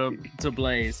it over to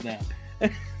Blaze now.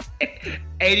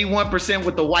 81%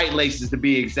 with the white laces to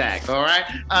be exact. All right.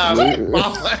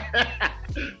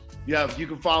 Yeah, you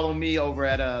can follow me over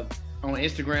at on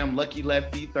Instagram, Lucky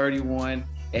Lefty 31.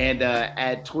 And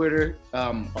at Twitter,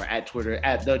 at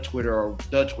the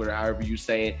Twitter, however you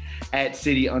say it, at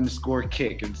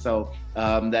city_kick. And so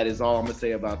that is all I'm going to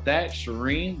say about that.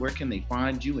 Shireen, where can they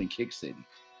find you in Kick City?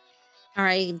 All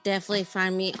right, definitely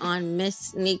find me on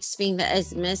Miss Sneaks Fiend. That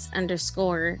is Miss_Sneaks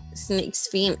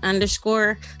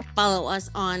Fiend_. Follow us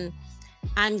on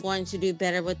I'm Going to Do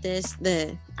Better With This.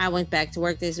 I went back to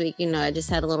work this week. I just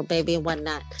had a little baby and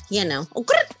whatnot.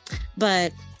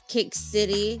 But Kick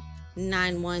City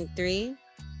 913 !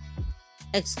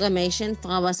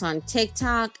 Follow us on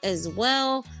TikTok as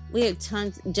well. We have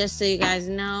tons, just so you guys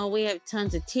know, we have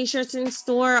tons of t-shirts in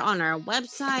store on our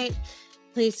website.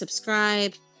 Please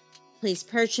subscribe. Please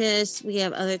purchase. We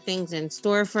have other things in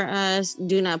store for us.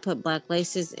 Do not put black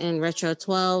laces in Retro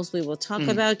 12s. We will talk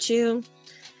about you.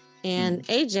 And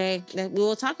AJ, that we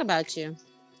will talk about you.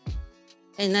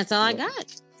 And that's all I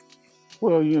got.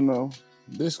 Well,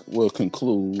 this will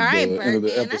conclude all right, the end of the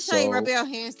episode. That's how you rub your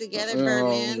hands together,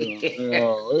 Birdman.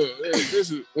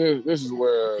 This is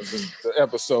where the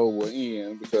episode will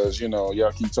end because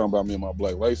y'all keep talking about me and my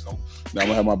black laces. Now I'm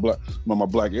gonna have my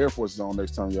black Air Forces on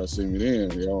next time y'all see me.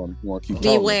 Then y'all want to keep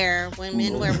talking. Beware when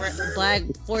men wear black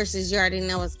forces. You already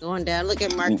know what's going down. Look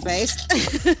at Mark's face.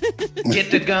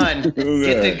 Get the gun. Get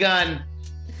the gun.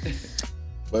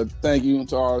 But thank you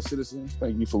to our citizens.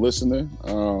 Thank you for listening.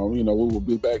 We will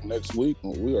be back next week.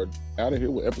 We are out of here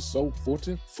with episode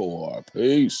 44.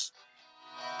 Peace.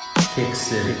 Kick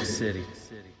City.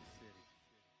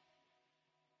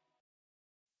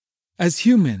 As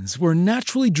humans, we're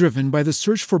naturally driven by the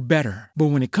search for better. But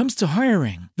when it comes to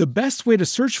hiring, the best way to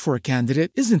search for a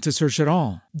candidate isn't to search at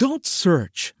all. Don't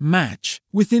search, match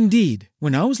with Indeed.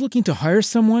 When I was looking to hire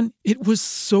someone, it was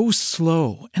so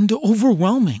slow and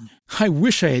overwhelming. I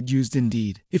wish I had used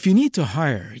Indeed. If you need to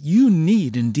hire, you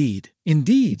need Indeed.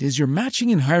 Indeed is your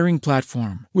matching and hiring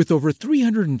platform with over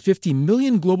 350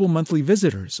 million global monthly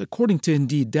visitors, according to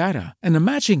Indeed data, and a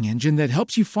matching engine that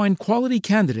helps you find quality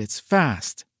candidates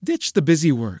fast. Ditch the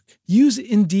busy work. Use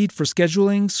Indeed for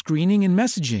scheduling, screening, and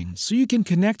messaging so you can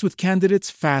connect with candidates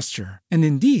faster. And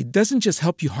Indeed doesn't just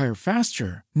help you hire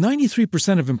faster.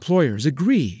 93% of employers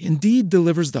agree Indeed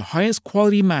delivers the highest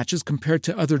quality matches compared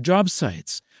to other job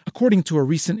sites, according to a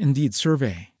recent Indeed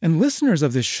survey. And listeners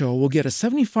of this show will get a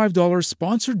 $75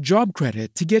 sponsored job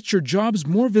credit to get your jobs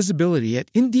more visibility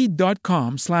at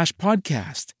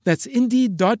Indeed.com/podcast. That's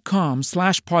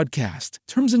Indeed.com/podcast.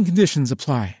 Terms and conditions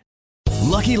apply.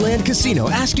 Lucky Land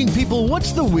Casino, asking people,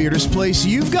 what's the weirdest place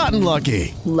you've gotten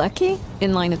lucky? Lucky?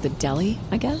 In line at the deli,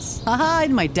 I guess? Aha,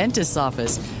 in my dentist's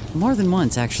office. More than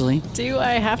once, actually. Do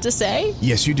I have to say?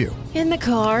 Yes, you do. In the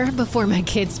car before my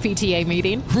kids' PTA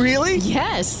meeting. Really?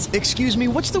 Yes. Excuse me,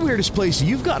 what's the weirdest place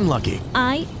you've gotten lucky?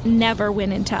 I never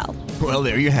win and tell. Well,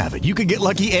 there you have it. You can get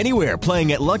lucky anywhere,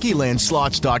 playing at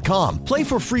LuckyLandSlots.com. Play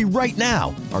for free right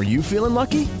now. Are you feeling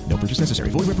lucky? No purchase necessary.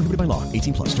 Void where prohibited by law.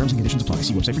 18+. Terms and conditions apply.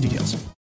 See website for details.